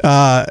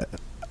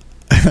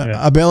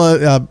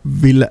 Abela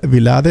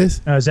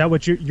Vilades. Is that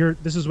what you're?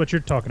 This is what you're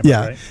talking about,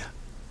 yeah. Right?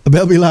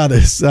 Abel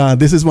Vilades.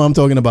 This is what I'm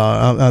talking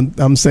about.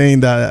 I'm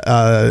saying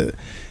that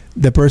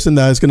the person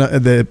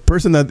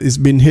that is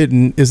being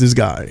hidden is this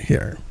guy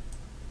here,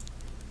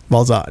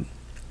 Valzad.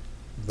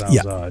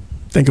 Yeah.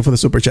 Thank you for the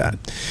super chat.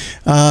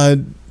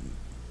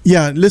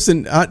 Yeah,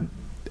 listen,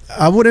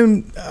 I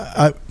wouldn't.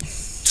 I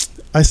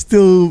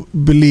still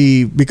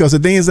believe, because the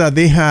thing is that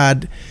they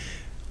had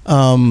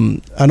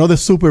another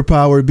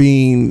superpower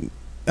being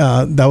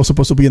that was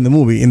supposed to be in the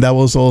movie, and that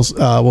was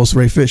also was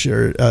Ray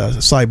Fisher,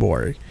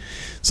 Cyborg.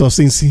 So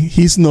since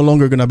he's no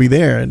longer going to be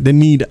there, they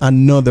need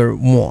another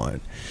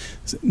one.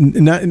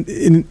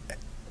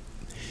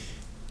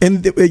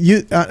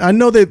 I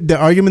know that the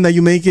argument that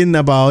you're making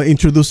about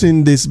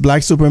introducing this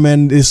Black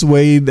Superman this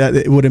way, that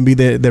it wouldn't be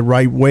the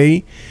right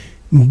way,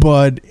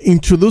 but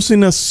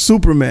introducing a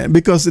Superman,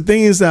 because the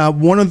thing is that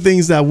one of the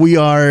things that we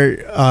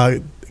are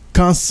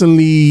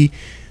constantly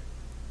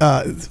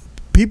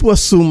people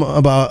assume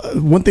about,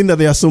 one thing that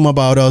they assume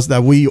about us,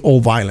 that we all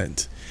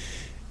violent,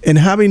 and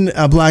having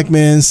a black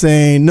man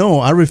saying, no,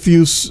 I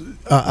refuse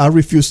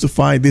to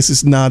fight. This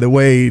is not the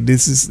way.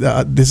 This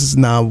is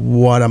not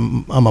what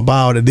I'm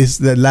about. This is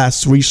the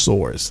last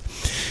resource.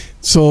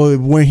 So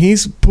when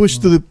he's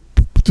pushed to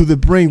the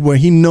brink, where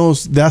he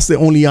knows that's the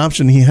only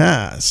option he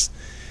has,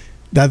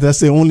 that's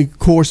the only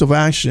course of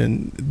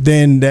action,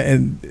 then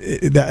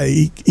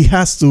he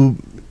has to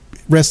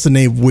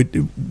resonate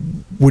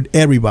with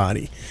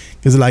everybody.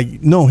 Because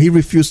no, he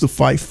refused to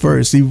fight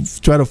first. He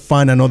tried to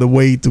find another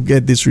way to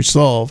get this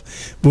resolved.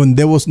 When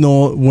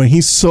he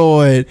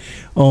saw it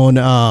on,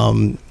 I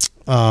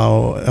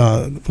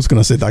was going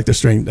to say Dr.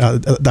 Strange,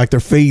 Dr.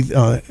 Faith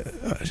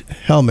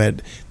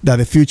helmet, that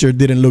the future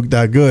didn't look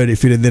that good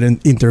if he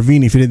didn't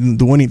intervene, if he didn't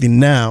do anything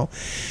now.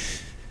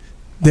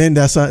 Then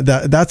that's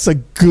a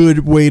good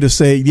way to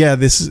say, yeah,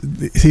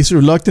 he's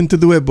reluctant to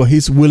do it, but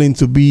he's willing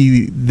to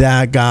be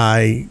that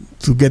guy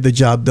to get the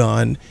job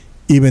done,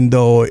 even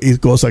though it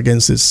goes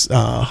against his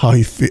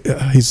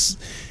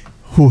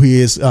who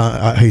he is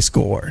at his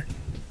core.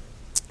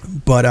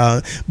 But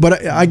I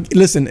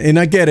listen, and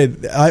I get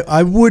it.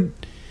 I would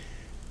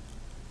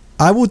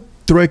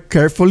tread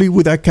carefully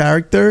with that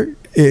character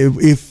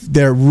if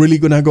they're really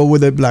gonna go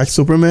with a Black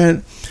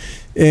Superman,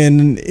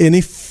 and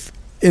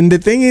the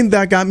thing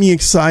that got me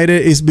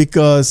excited is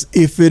because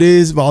if it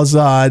is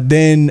Valzad,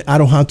 then I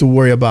don't have to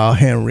worry about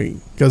Henry,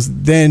 because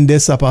then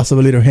there's a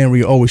possibility of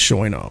Henry always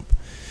showing up.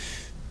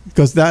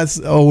 Because that's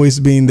always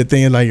been the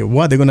thing, like,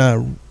 what, they're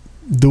gonna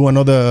do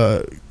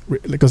another?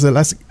 Because the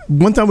last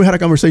one time we had a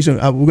conversation,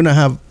 we're gonna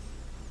have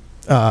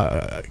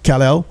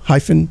Kal-El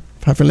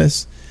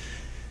hyphenless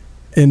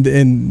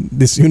in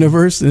this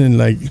universe, and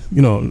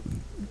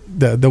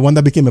the one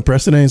that became a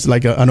president is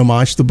like an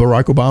homage to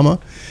Barack Obama.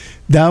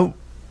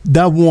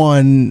 That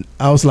one,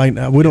 I was like,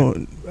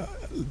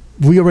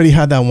 we already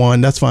had that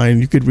one. That's fine.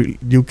 You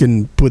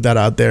can put that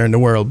out there in the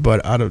world,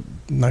 but I'm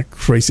not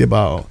crazy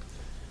about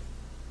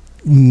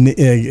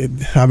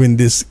having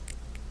this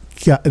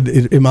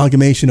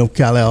amalgamation of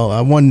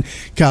Kal-El. One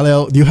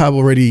Kal-El, you have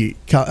already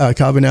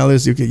Calvin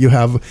Ellis. You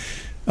have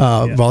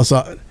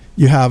Valzad.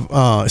 You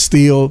have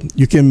Steel.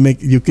 You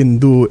can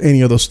do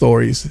any of those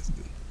stories.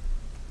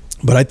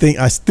 But I think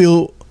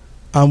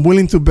I'm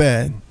willing to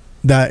bet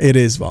that it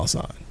is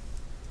Valzad.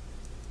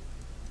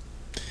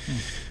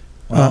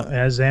 Well,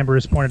 as Amber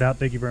has pointed out,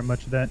 thank you very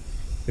much for that.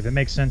 If it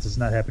makes sense, it's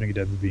not happening at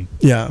WB.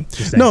 Yeah.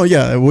 No.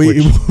 Yeah. We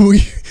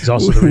is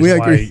also the reason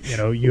why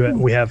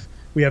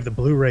we have the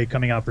Blu-ray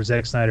coming out for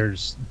Zack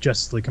Snyder's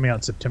Justice League coming out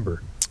in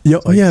September. Yeah.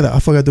 I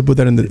forgot to put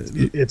that in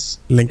the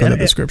link on the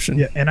description.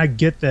 Yeah, and I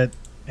get that.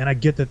 And I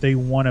get that they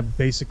want to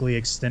basically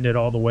extend it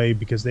all the way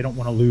because they don't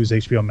want to lose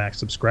HBO Max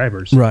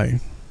subscribers.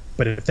 Right.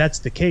 But if that's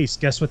the case,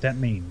 guess what that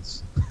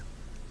means?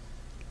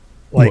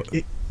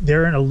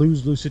 They're in a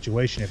lose-lose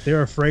situation. If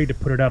they're afraid to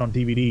put it out on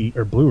DVD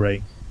or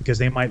Blu-ray because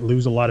they might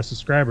lose a lot of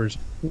subscribers,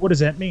 what does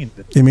that mean?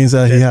 It means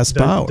that he has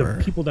power.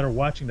 The people that are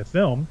watching the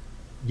film,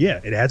 yeah,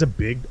 it has a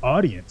big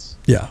audience.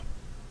 Yeah.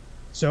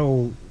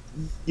 So,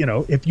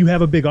 if you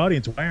have a big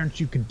audience, why aren't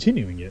you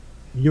continuing it?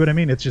 You know what I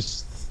mean? It's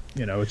just,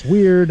 it's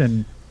weird,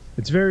 and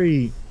it's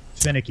very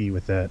finicky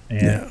with that.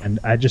 And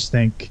I just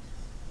think,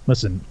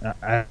 listen,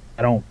 I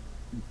don't.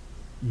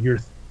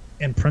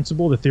 in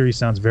principle, the theory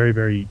sounds very,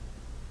 very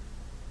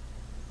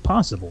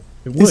possible.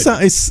 It would.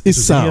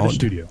 It's sound.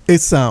 Studio.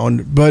 It's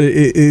sound, but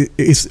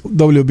it's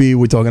WB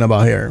we're talking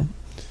about here.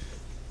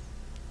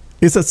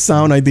 It's a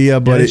sound idea,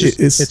 but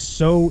it's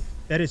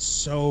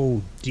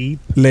so deep,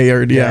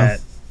 layered. Yeah,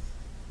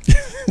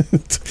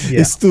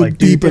 it's too like,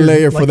 deep dude, a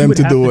layer for them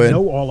to do it.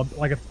 Know all of,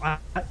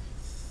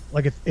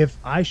 if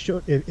I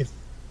showed if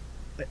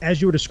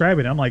as you were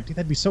describing it, I'm like, dude,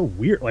 that'd be so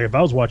weird. Like if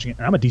I was watching it,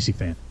 and I'm a DC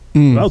fan.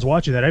 If I was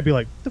watching that, I'd be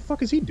like, what the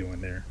fuck is he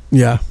doing there?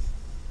 Yeah,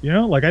 you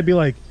know, like I'd be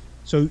like,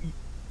 so.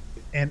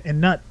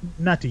 And not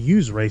to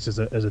use race as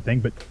a thing,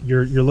 but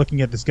you're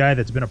looking at this guy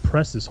that's been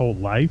oppressed his whole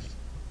life.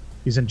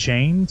 He's in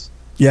chains.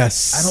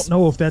 Yes. I don't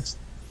know if that's,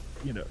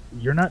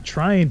 you're not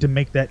trying to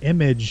make that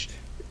image.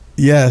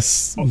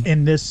 Yes.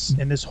 In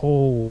this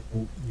whole,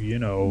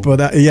 But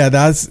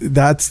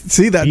that's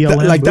see that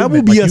like that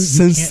would be a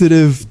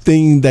sensitive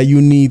thing that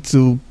you need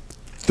to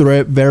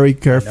thread very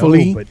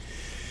carefully.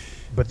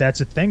 But that's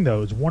the thing,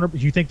 though. Is Warner? Do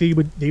you think they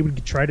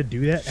would try to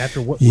do that after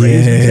what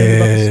Ray's been saying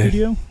about the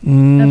studio?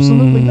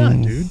 Absolutely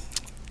not, dude.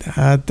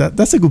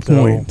 That's a good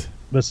point.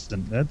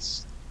 Listen, dude.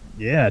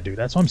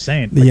 That's what I'm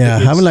saying. Like,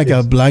 having like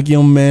a black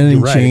young man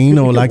in chain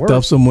or locked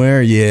up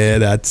somewhere. Yeah,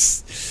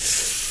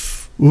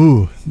 that's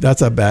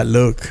a bad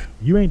look.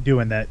 You ain't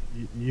doing that.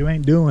 You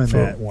ain't doing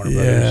that, Warner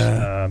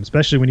Brothers.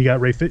 Especially when you got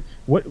Ray Fisher.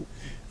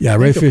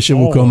 Ray Fisher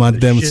will come at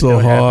them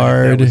so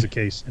hard. That was the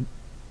case.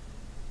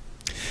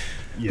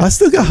 I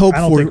still got hope I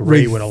don't think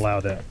Ray would allow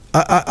that.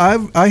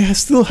 I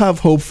still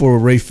have hope for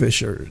Ray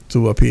Fisher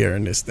to appear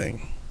in this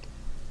thing.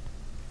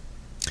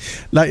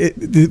 Like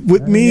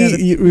with me,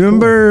 you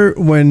remember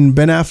when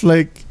Ben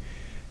Affleck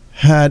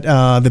had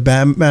the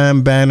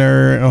Batman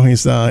banner on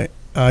his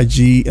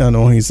IG and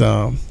on his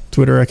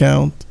Twitter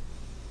account?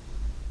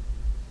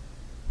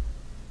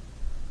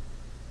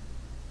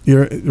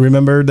 You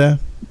remember that?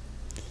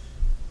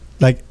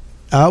 Like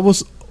I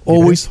was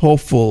always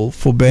hopeful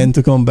for Ben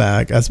to come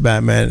back as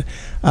Batman,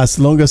 as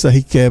long as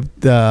he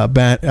kept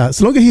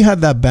as long as he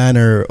had that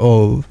banner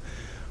of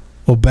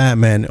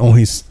Batman on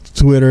his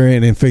Twitter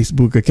and in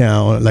Facebook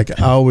account. Like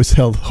I always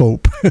held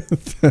hope.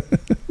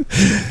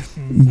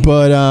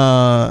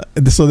 But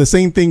so the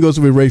same thing goes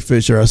with Ray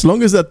Fisher. As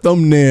long as that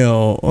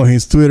thumbnail on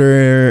his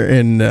Twitter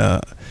and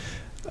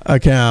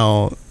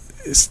account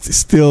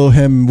still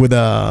him with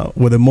a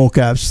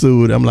mocap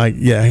suit, I'm like,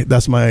 yeah,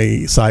 that's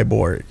my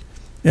cyborg.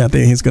 Yeah, I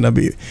think he's gonna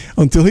be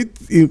until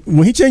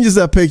when he changes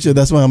that picture.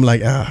 That's when I'm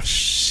like,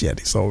 shit,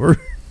 it's over.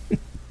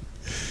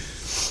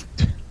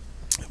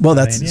 Well,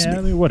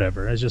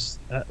 whatever. It's just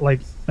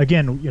like,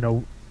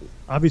 again,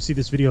 obviously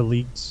this video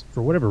leaked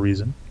for whatever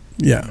reason.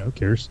 Yeah, who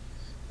cares?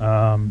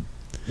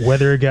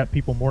 Whether it got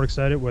people more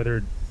excited, whether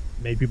it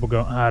made people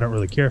go, I don't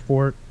really care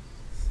for it.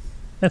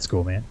 That's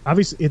cool, man.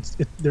 Obviously,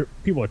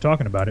 people are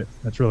talking about it.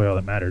 That's really all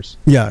that matters.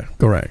 Yeah,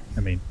 correct.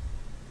 I mean.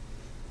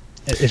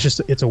 It's just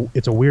it's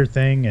a weird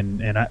thing,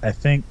 and I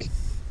think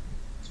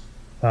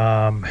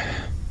I'm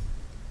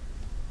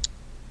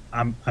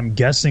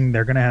guessing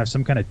they're gonna have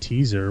some kind of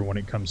teaser when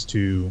it comes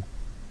to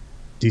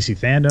DC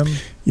fandom.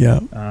 Yeah.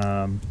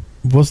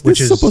 Was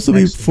this supposed to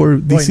be for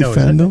DC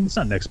fandom? It's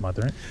not next month,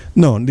 right?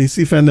 No,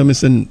 DC fandom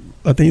is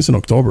I think it's in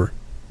October.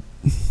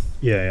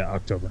 Yeah,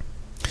 October.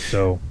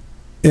 So.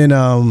 And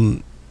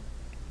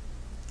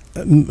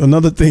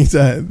another thing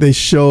that they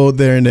showed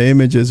there in the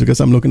images, because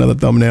I'm looking at the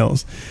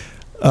thumbnails.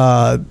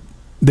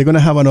 They're gonna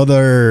have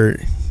another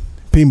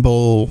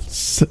pinball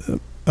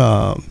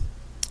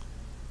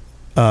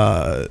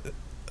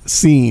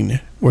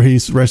scene where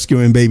he's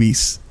rescuing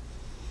babies.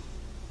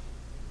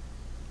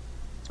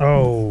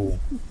 Oh,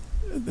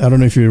 I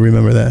don't know if you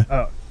remember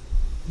that.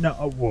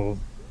 No. Well,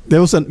 there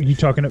was you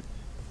talking?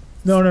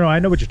 No. I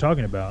know what you're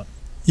talking about.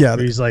 Yeah,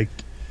 where he's like,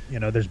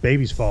 there's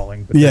babies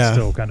falling, but that's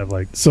still kind of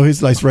like. So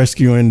he's like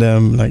rescuing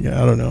them. Like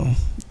I don't know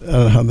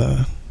how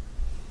that.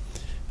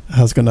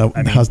 How's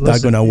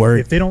that gonna work?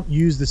 If they don't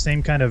use the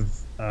same kind of,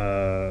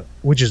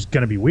 which is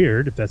gonna be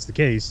weird if that's the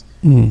case.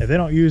 If they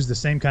don't use the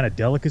same kind of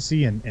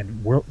delicacy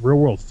and real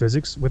world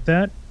physics with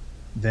that,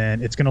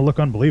 then it's gonna look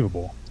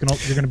unbelievable.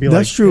 You're gonna be like,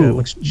 that's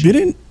true.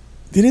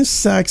 Didn't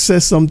Zach say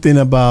something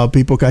about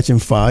people catching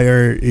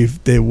fire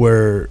if they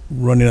were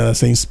running at the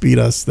same speed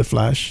as the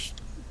Flash?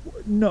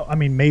 No, I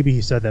mean maybe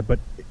he said that, but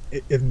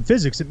in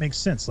physics it makes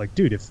sense. Like,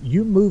 dude, if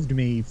you moved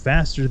me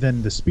faster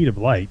than the speed of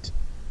light.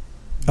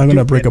 I'm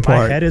gonna break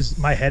apart.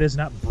 My head is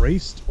not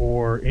braced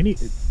or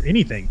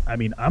anything. I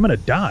mean, I'm gonna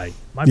die.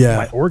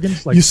 My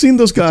organs. Like, you've seen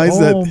those guys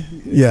I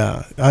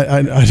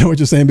know what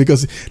you're saying,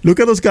 because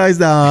look at those guys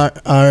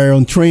that are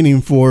on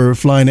training for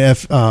flying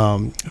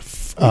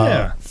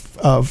fighter.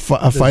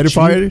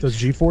 Those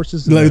G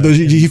forces. Like those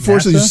G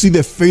forces, you see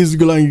their face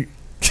going.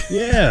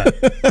 Yeah.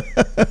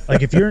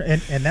 Like if you're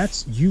and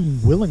that's you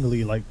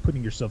willingly like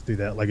putting yourself through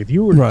that. Like if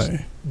you were just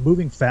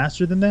moving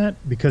faster than that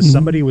because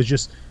somebody was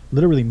just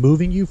literally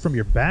moving you from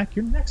your back,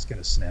 your neck's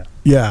gonna snap.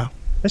 Yeah.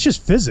 That's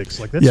just physics.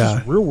 Like that's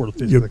just real world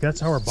physics. Like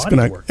that's how our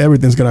bodies work.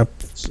 Everything's gonna.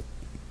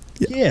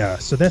 Yeah.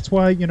 So that's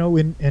why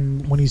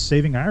when he's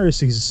saving Iris,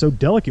 he's so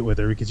delicate with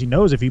her because he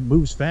knows if he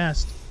moves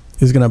fast,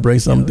 he's gonna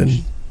break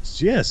something.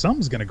 Yeah,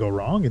 something's gonna go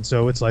wrong, and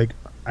so it's like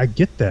I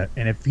get that.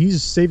 And if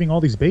he's saving all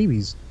these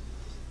babies,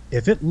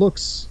 if it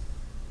looks,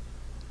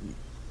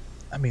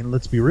 I mean,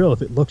 let's be real,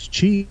 if it looks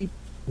cheap,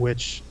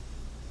 which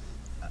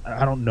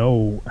I don't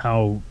know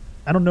how,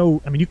 I don't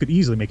know. I mean, you could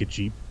easily make it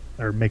cheap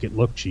or make it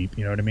look cheap.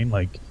 You know what I mean?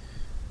 Like,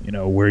 you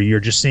know, where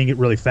you're just seeing it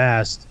really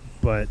fast,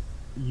 but.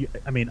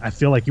 I mean, I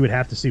feel like you would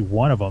have to see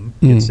one of them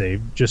get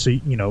saved, just so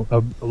you know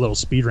a little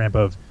speed ramp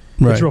of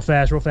it's real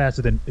fast,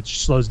 and then it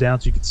slows down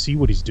so you can see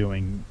what he's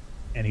doing,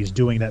 and he's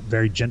doing that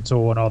very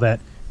gentle and all that,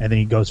 and then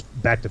he goes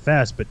back to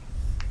fast. But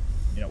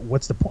you know,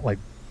 what's the point? Like,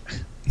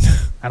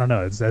 I don't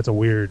know. That's a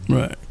weird.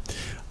 Right.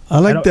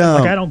 I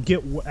don't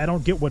get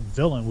what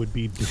villain would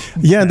be.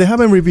 Yeah, they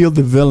haven't revealed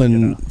the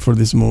villain for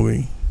this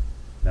movie.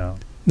 No.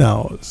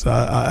 So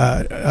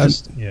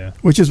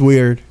which is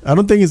weird. I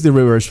don't think it's the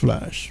Reverse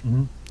Flash.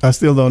 Mm-hmm. I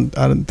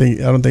don't think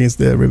it's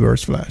the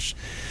Reverse Flash.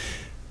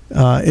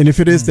 And if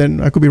it is,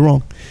 then I could be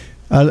wrong.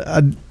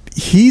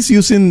 He's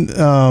using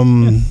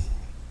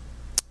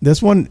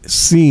there's one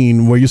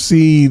scene where you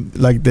see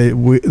like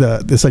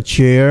there's a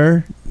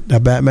chair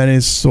that Batman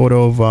is sort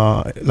of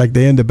like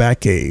they're in the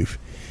Batcave,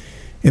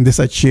 and there's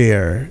a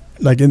chair.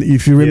 Like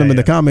if you remember in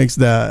the comics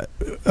that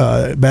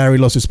Barry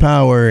lost his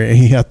power and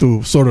he had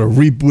to sort of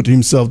reboot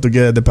himself to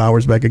get the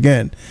powers back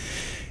again.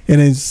 And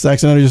in Zack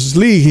Snyder Justice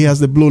League, he has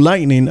the blue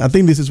lightning. I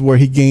think this is where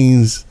he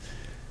gains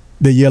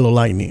the yellow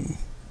lightning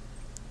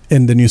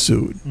in the new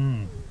suit.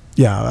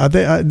 Yeah,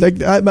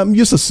 I'm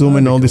just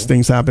assuming all these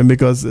things happen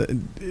because,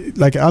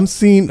 like, I'm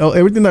seeing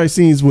everything that I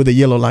see is with the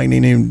yellow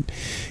lightning, and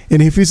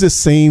if it's the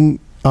same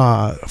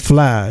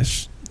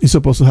Flash, he's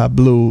supposed to have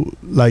blue,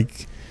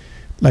 like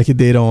he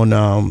did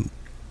on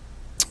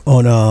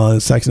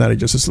Zack Snyder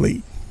Justice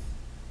League.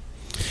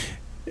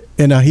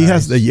 And he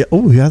has the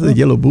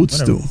yellow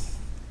boots too.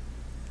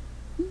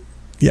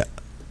 Yeah.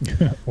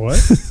 What?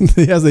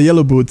 He has the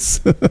yellow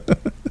boots.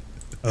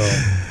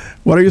 Oh.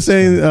 What are you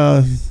saying?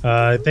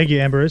 Thank you,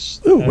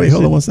 Amberus. Oh, wait,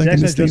 hold on one second.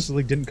 Zack Snyder Justice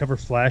League didn't cover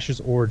Flash's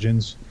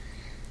origins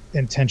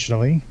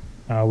intentionally.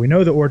 We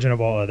know the origin of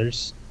all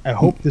others. I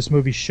hope this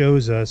movie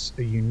shows us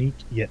a unique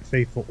yet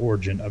faithful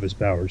origin of his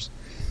powers.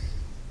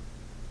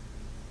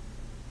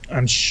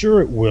 I'm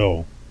sure it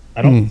will.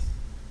 I don't.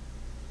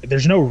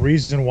 There's no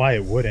reason why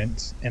it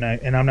wouldn't. And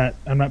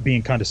I'm not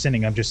being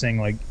condescending. I'm just saying,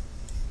 like,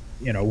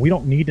 you know, we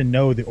don't need to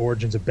know the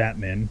origins of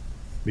Batman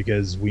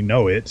because we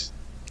know it.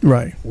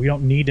 Right. We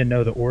don't need to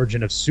know the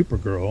origin of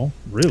Supergirl,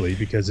 really,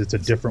 because it's a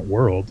different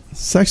world.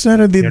 Zack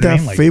Snyder did that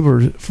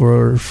favor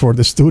for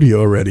the studio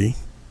already.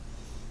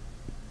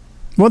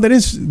 Well, they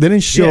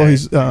didn't show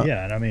his how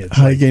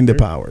he gained the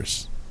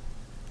powers.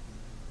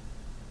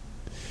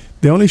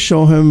 They only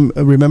show him.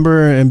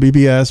 Remember in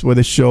BBS where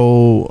they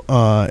show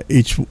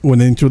when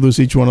they introduce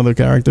each one of the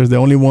characters. The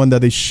only one that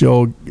they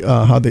show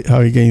how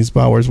he gains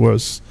powers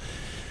was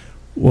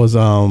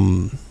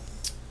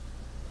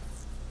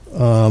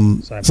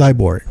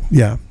Cyborg.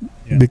 Yeah.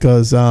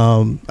 Because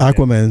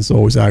Aquaman's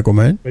always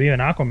Aquaman. But even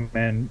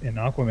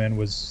Aquaman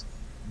was.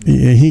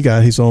 He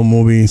got his own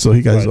movie, so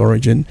he got his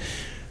origin.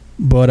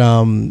 But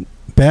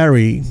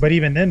Barry. But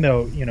even then,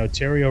 though, you know,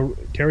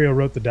 Terrio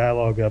wrote the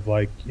dialogue of,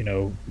 like, you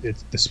know,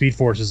 the Speed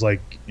Force is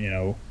like, you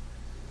know,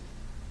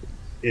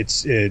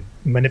 it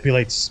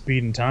manipulates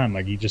speed and time.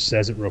 Like, he just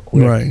says it real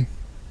quick, right?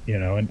 You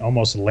know, in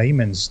almost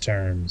layman's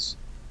terms.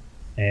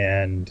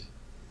 And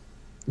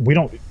we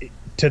don't.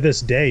 To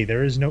this day,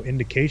 there is no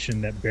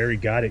indication that Barry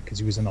got it because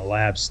he was in the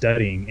lab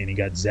studying and he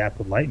got zapped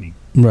with lightning.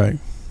 Right.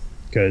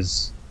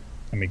 Because,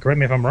 I mean, correct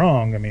me if I'm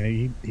wrong. I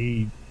mean,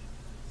 he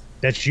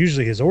that's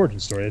usually his origin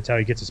story. That's how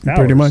he gets his powers.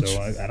 Pretty much.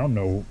 So I don't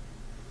know.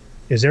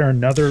 Is there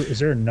another?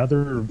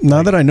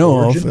 Not that I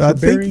know of. I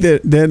think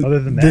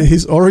that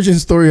his origin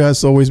story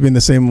has always been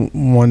the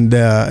same one.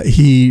 That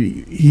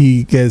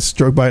he gets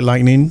struck by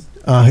lightning.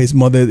 His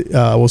mother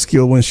was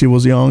killed when she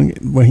was young.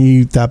 When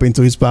he tapped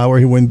into his power,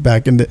 he went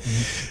back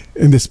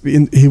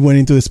he went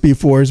into the Speed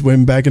Force,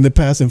 went back in the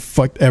past, and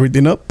fucked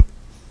everything up.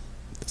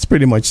 That's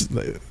pretty much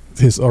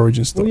his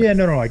origin story. Well, yeah,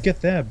 no, I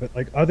get that, but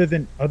like other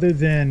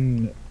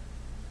than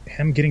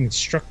him getting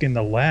struck in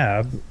the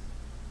lab,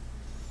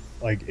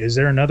 like, is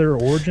there another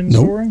origin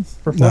story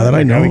for Flash? Now that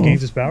I know, how he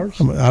gains his powers?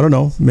 I don't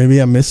know.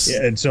 Maybe I missed.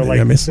 Yeah, and so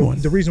like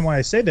the reason why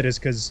I say that is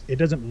because it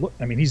doesn't look.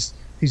 I mean, he's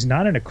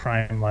not in a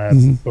crime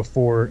lab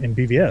before in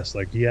BVS.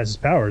 Like, he has his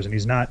powers, and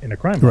he's not in a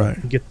crime lab.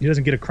 Right. He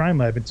doesn't get a crime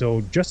lab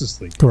until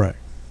Justice League. Correct.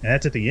 And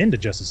that's at the end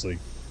of Justice League.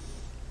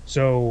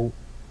 So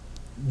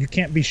you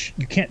can't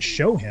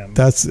show him.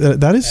 That's you know,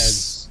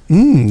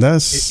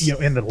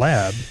 in the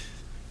lab.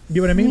 You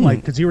know what I mean? Like,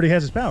 because he already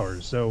has his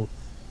powers. So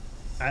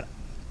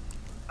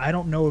I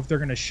don't know if they're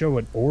going to show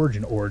an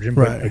origin.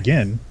 But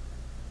again,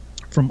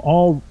 from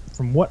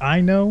what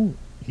I know,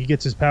 he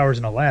gets his powers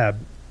in a lab.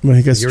 When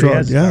he gets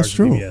struck, yeah, that's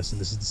true. BBS, and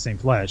this is the same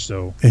Flash.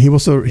 So and he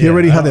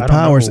already had the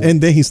powers,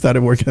 and then he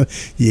started working.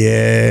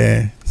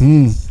 Yeah.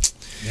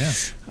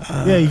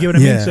 Yeah, you get what I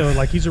mean? So,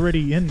 like, he's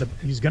already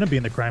he's going to be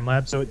in the crime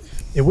lab, so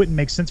it wouldn't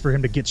make sense for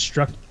him to get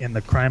struck in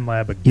the crime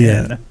lab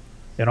again. Yeah.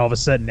 And all of a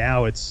sudden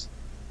now it's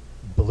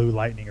blue blue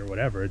lightning or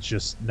whatever. It's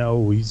just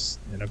no, he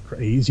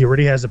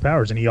already has the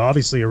powers, and he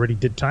obviously already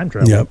did time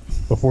travel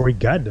before he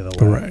got into the lab.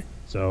 Correct.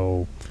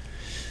 So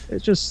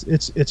it's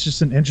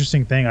just an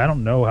interesting thing. I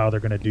don't know how they're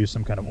going to do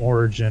some kind of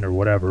origin or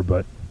whatever,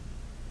 but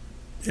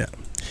yeah.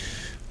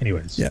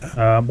 Anyways,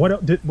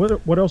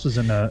 what else is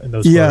in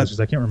those photos? Because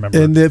I can't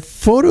remember. And the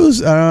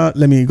photos,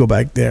 let me go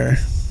back there.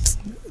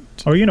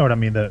 Oh, you know what I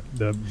mean, the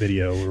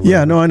video. Or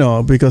yeah, no, I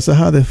know, because I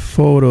have the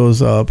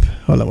photos up.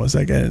 Hold on 1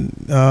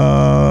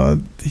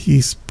 second.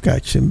 He's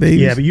catching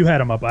babies. Yeah, but you had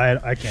them up.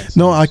 I can't see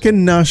No, them, I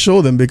cannot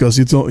show them because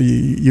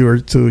you're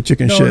too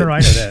chicken shit. No,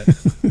 I know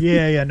that.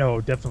 yeah, no,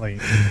 definitely.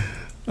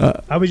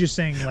 I was just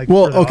saying, like,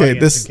 for the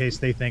audience, in case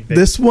they think that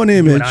this one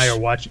image, you and I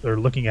are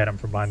looking at them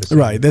from behind the scenes.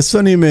 Right, that's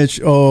an image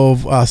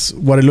of us,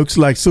 what it looks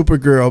like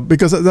Supergirl,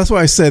 because that's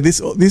why I said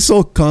this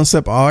all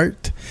concept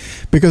art,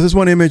 because it's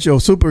one image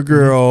of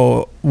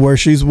Supergirl where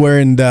she's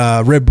wearing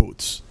the red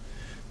boots.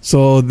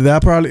 So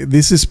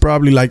this is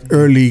probably like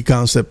early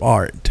concept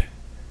art.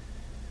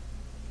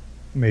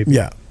 Maybe.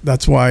 Yeah,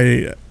 that's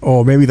why,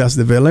 or maybe that's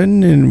the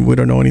villain and we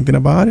don't know anything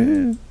about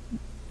it.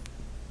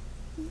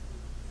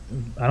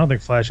 I don't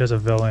think Flash has a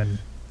villain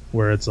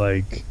where it's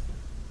like,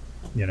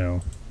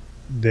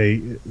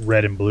 they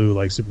red and blue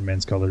like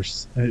Superman's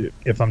colors,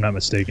 if I'm not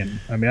mistaken.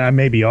 I mean, I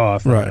may be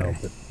off. Right. I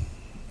don't know,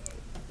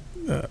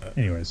 but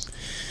anyways,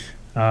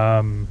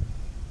 I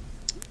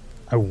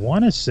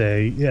want to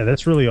say,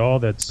 that's really all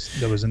that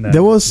was in that.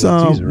 There was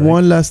teaser, right?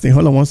 one last thing.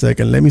 Hold on 1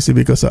 second. Let me see,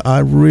 because I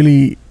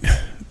really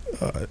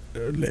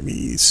let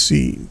me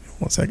see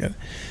 1 second.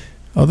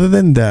 Other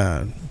than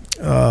that,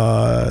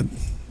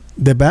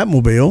 the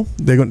Batmobile,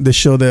 they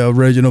show the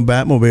original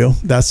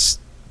Batmobile. That's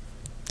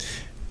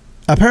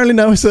apparently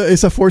now it's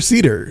a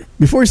 4-seater.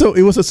 Before it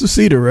was a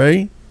 2-seater,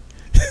 right?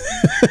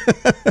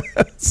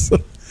 so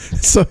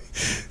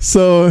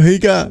he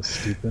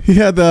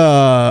had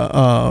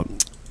the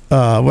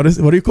what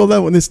do you call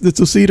that when it's the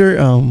 2-seater?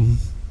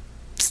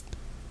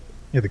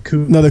 The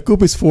coupe. No, the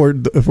coupe is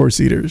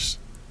 4-seaters.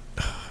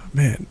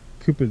 Man,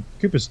 coupe is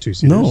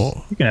 2-seaters.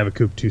 No, you can have a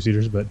coupe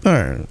 2-seaters, but all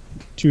right.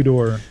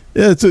 2-door.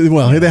 Yeah,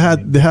 they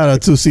had a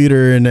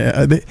 2-seater, and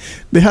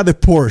they had the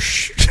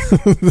Porsche,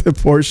 the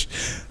Porsche.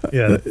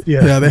 Yeah.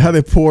 They had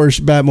the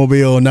Porsche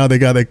Batmobile. Now they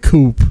got a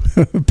coupe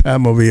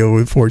Batmobile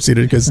with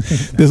 4-seater, because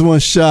there's one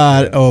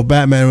shot of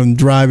Batman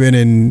driving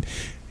and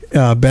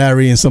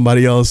Barry and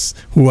somebody else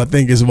who I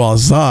think is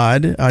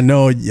Valzad. I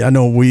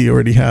know we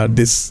already had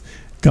this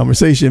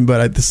conversation,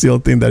 but I still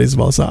think that is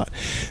Valzad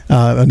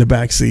on the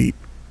back seat.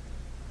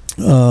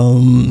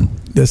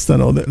 That's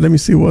not all that. Let me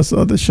see what's the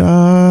other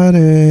shot,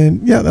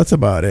 and that's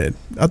about it.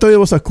 I thought it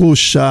was a cool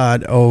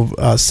shot of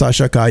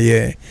Sasha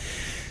Calle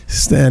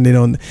standing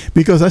on,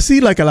 because I see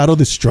like a lot of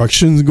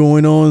destructions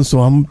going on,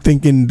 so I'm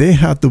thinking they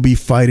have to be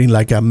fighting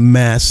like a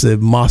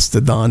massive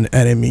mastodon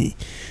enemy,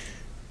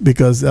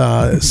 because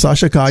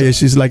Sasha Calle,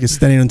 she's like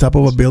standing on top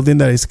of a building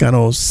that is kind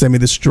of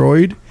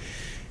semi-destroyed,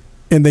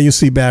 and then you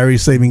see Barry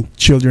saving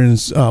children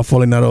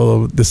falling out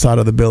of the side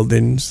of the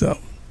building.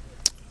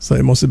 So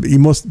it must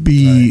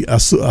be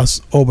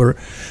right. Over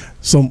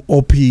some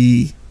OP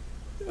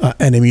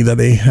enemy that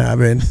they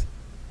have in.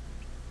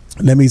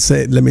 Maybe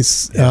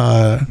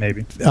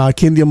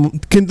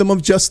Kingdom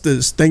of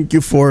Justice. Thank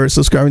you for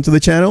subscribing to the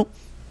channel.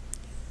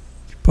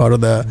 Part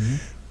of the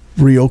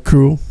Real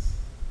Crew.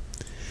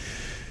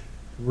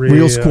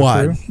 Real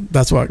Squad. Crew?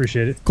 That's what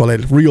Appreciate it. Call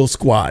it Real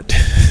Squad.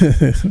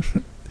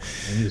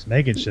 I'm just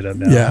making shit up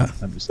now. Yeah,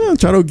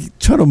 try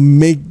to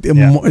make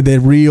the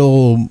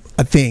real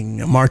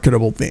thing, a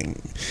marketable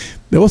thing.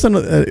 There was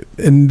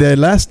and the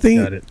last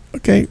thing. Got it.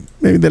 Okay,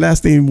 maybe the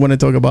last thing we want to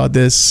talk about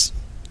this.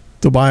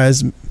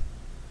 Tobias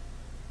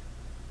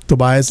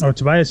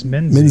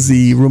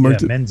Menzies.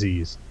 Rumored.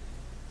 Menzies.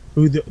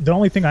 Who the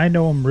only thing I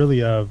know him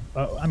really of.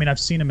 I mean, I've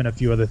seen him in a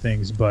few other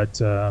things, but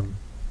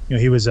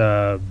he was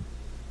Edmure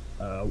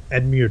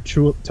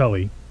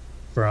Tully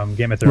from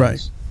Game of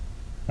Thrones.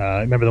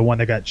 Right. Remember the one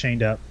that got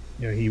chained up?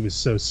 He was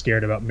so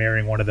scared about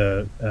marrying one of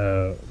the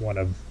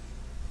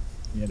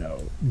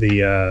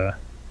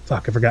I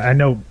forgot. I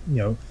know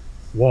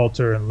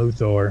Walter and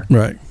Luthor.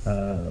 Right.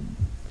 I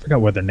forgot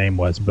what their name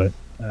was, but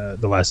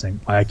the last name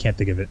I can't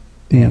think of it.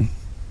 Damn.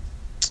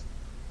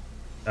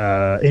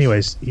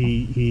 Anyways,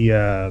 he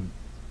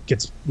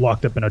gets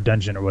locked up in a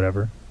dungeon or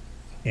whatever,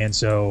 and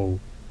so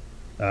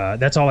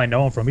that's all I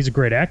know him from. He's a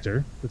great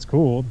actor. That's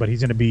cool, but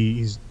he's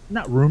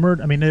not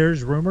rumored. I mean,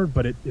 there's rumored,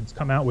 but it's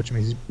come out, which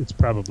means it's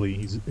probably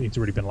he's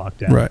already been locked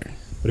down. Right.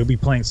 But he'll be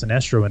playing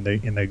Sinestro in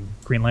the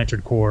Green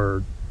Lantern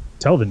Corps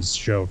television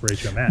show for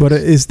HBO Max. But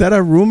is that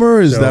a rumor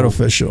or is that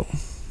official?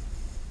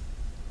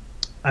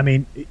 I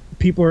mean,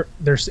 people are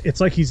there's.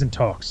 It's like he's in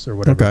talks or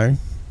whatever. Okay.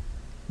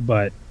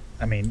 But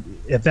I mean,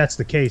 if that's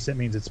the case, that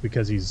means it's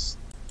because he's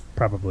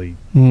probably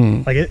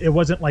like it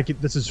wasn't like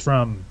this is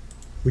from.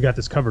 We got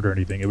this covered or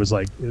anything. It was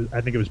like I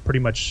think it was pretty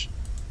much,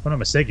 if I'm not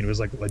mistaken, it was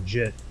like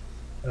legit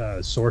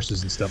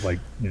sources and stuff, like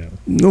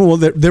No, well,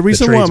 the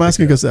reason why I'm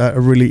asking because I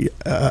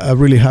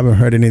really haven't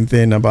heard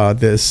anything about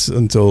this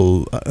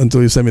until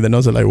you sent me the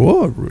notes. I'm like,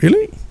 whoa,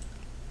 really?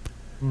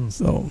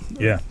 So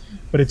yeah,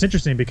 but it's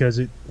interesting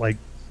because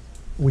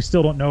we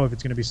still don't know if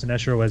it's going to be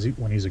Sinestro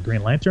when he's a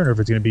Green Lantern, or if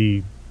it's going to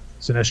be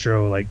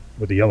Sinestro like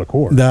with the yellow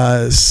cord.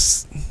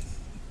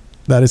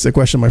 that is a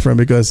question, my friend,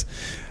 because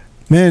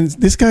man,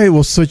 this guy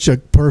was such a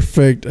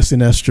perfect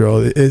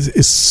Sinestro.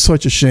 It's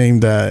such a shame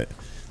that.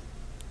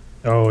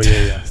 Oh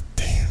yeah.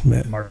 Damn,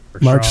 man.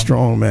 Mark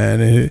Strong,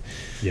 man.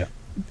 Yeah.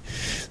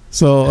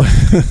 So,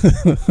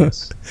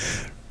 Yes.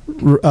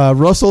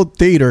 Russell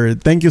Tater,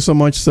 thank you so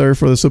much, sir,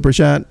 for the super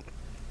chat.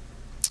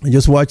 I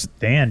just watched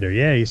Dander,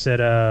 yeah, he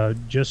said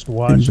just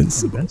watched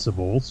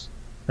Invincible.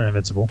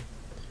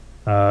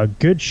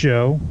 Good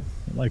show.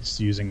 He likes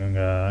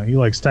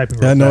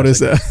typing. I noticed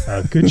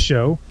that. Good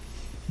show,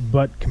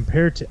 but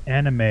compared to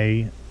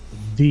anime,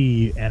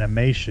 the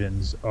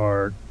animations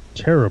are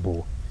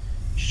terrible.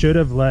 Should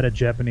have let a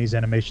Japanese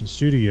animation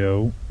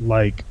studio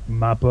like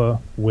Mappa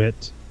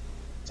Wit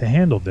to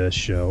handle this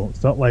show.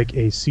 Felt like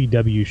a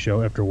CW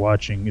show after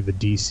watching the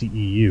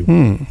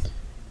DCEU.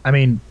 I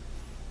mean,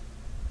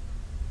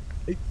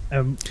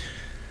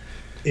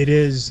 it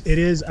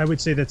is. I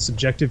would say that's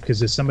subjective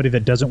because as somebody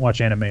that doesn't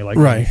watch anime like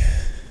right, me,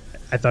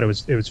 I thought it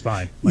was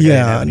fine. Like, yeah, I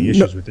didn't have any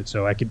issues with it,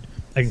 so I can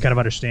kind of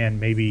understand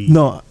maybe.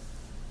 No,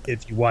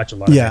 if you watch a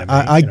lot of anime,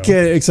 I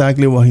get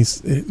exactly what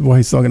he's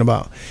talking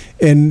about.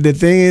 And the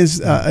thing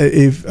is,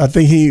 if I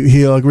think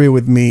he'll agree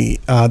with me,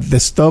 the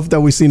stuff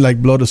that we seen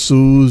like Blood of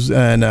Zeus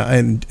and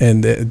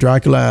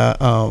Dracula,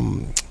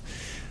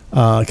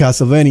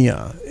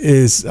 Castlevania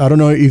is, I don't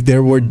know if they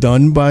were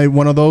done by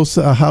one of those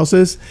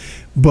houses,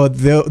 but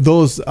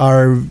those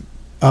are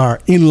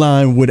in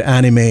line with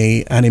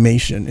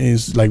animation.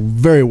 Is like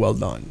very well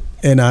done.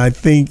 And I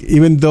think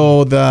even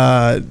though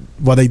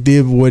what they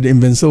did with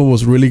Invincible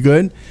was really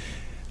good,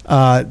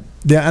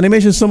 the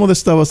animation, some of the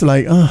stuff was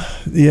like,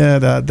 yeah,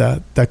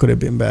 that could have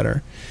been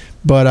better.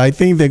 But I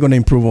think they're going to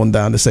improve on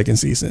that in the second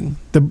season.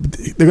 They're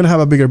going to have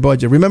a bigger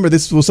budget. Remember,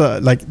 this was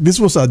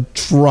a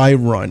try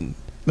run.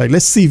 Like,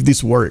 let's see if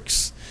this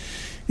works.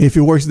 If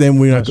it works, then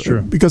we're not. That's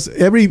true. Because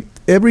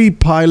every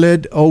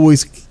pilot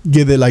always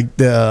give it like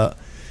the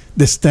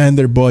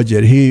standard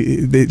budget.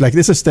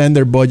 There's a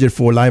standard budget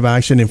for live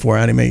action and for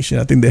animation.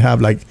 I think they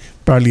have like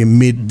probably a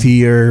mid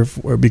tier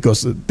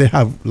because they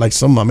have like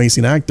some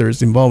amazing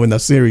actors involved in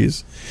that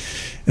series,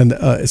 and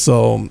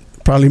so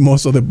probably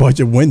most of the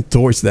budget went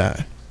towards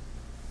that.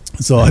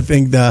 So I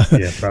think that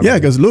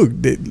because look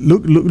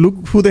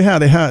who they had.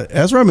 They had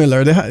Ezra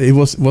Miller. It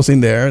was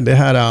in there. They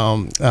had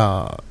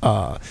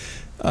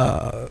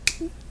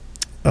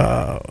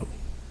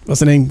what's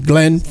the name?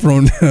 Glenn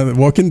from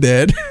Walking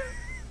Dead.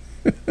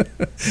 I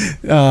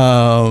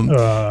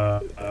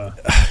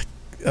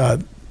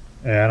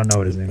don't know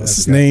what his name is. What's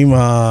his name?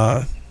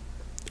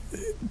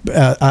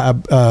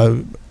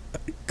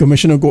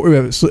 Commissioner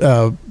Gordon,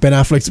 Ben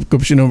Affleck's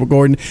Commissioner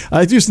Gordon.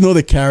 I just know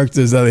the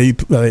characters that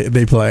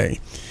they play.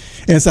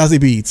 And Sassy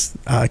Beats.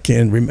 I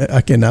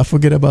cannot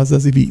forget about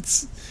Sassy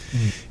Beats.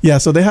 Yeah,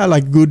 so they had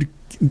like good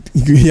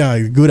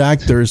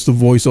actors to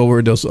voice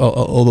over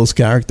all those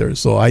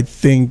characters. So I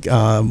think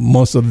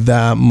most of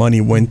that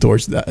money went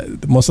towards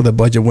that. Most of the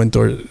budget went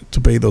to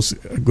pay those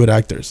good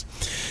actors,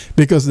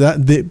 because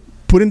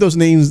putting those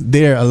names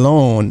there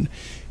alone,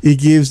 it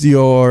gives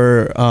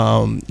your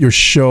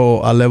show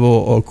a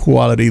level of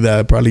quality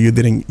that probably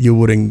you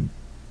wouldn't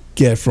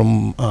get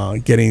from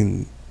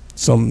getting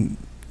some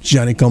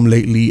Johnny Come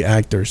Lately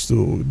actors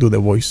to do the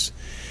voice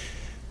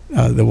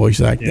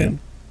acting. Yeah.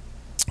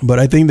 But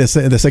I think the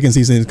second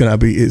season is gonna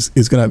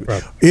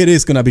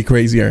be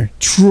crazier.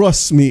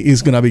 Trust me,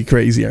 it's gonna be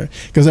crazier.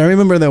 Because I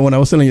remember that when I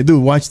was telling you,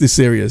 dude, watch this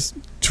series.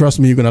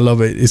 Trust me, you're gonna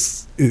love it.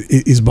 It's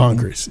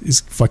bonkers. It's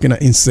fucking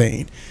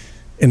insane,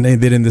 and they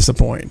didn't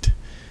disappoint.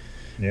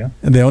 Yeah.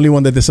 And the only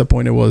one that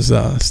disappointed was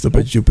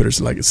stupid Jupiter's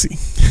Legacy.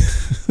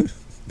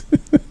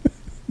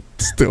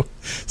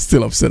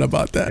 Still upset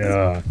about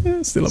that.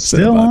 Yeah. Still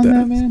upset about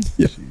that, man.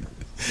 Yeah.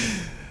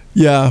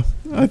 Yeah.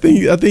 I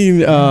think.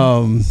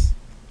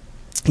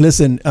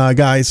 Listen,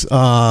 guys.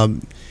 I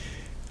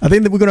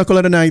think that we're gonna call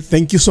it a night.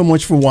 Thank you so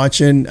much for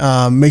watching.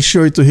 Make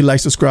sure to hit like,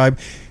 subscribe,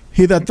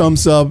 hit that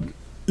thumbs up.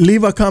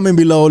 Leave a comment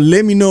below.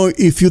 Let me know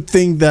if you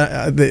think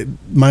that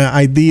my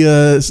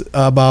ideas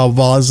about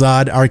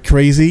Valzad are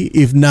crazy.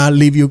 If not,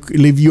 leave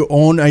your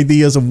own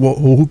ideas of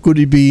who could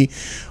it be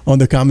on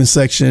the comment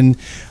section.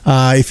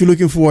 If you're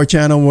looking for a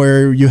channel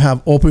where you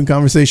have open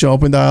conversation,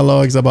 open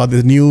dialogues about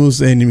the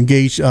news, and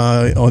engage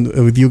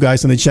with you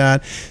guys in the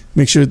chat,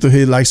 make sure to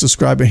hit like,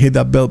 subscribe, and hit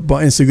that bell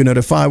button so you get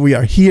notified. We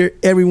are here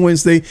every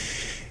Wednesday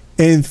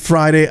and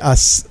Friday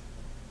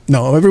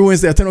every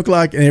Wednesday at 10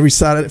 o'clock, and every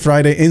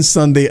Friday and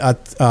Sunday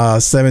at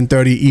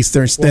 7:30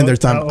 Eastern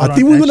Standard Time. I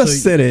think we're gonna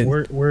set it.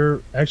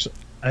 We're actually,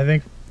 I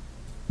think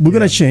we're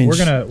gonna change.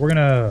 We're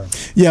gonna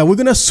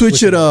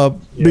switch it up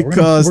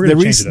because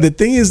the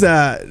thing is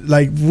that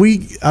like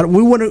we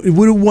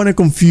don't want to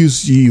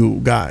confuse you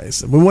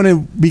guys. We want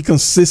to be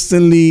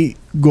consistently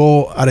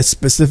go at a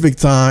specific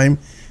time,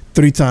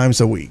 3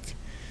 times a week.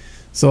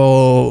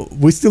 So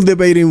we're still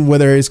debating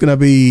whether it's gonna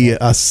be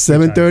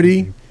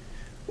 7:30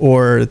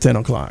 or 10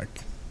 o'clock.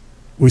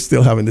 we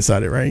still haven't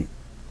decided, right?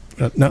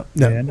 No.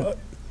 Yeah, no.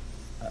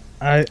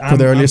 For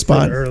the earlier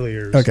spot?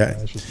 Earlier. Okay.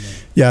 So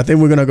yeah, I think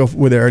we're going to go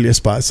with the earlier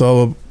spot.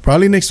 So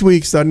probably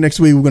starting next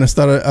week, we're going to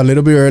start a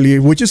little bit early,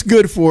 which is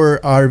good for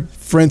our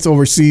friends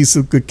overseas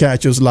who could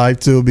catch us live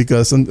too,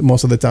 because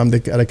most of the time they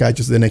gotta catch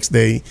us the next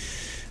day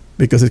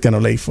because it's kind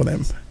of late for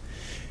them.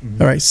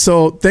 All right.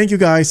 So thank you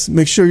guys.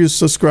 Make sure you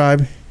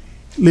subscribe.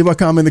 Leave a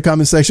comment in the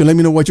comment section. Let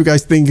me know what you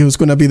guys think. Who's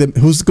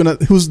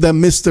the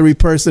mystery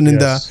person in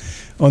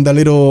on the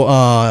little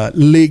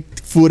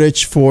leaked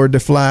footage for the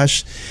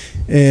Flash,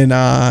 and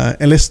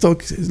let's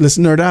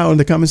nerd out in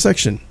the comment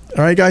section.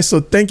 All right, guys.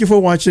 So thank you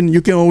for watching.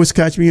 You can always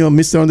catch me on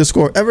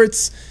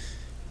Mr_Everts,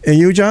 and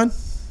you, John.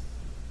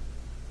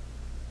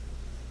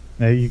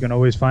 Hey, you can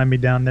always find me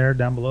down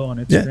below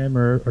on Instagram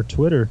or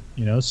Twitter.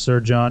 Sir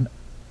John,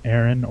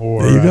 Aaron,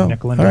 or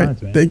Nickel and All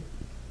Giants, right. man.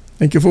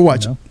 Thank you for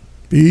watching.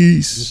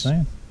 Peace. Just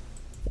saying.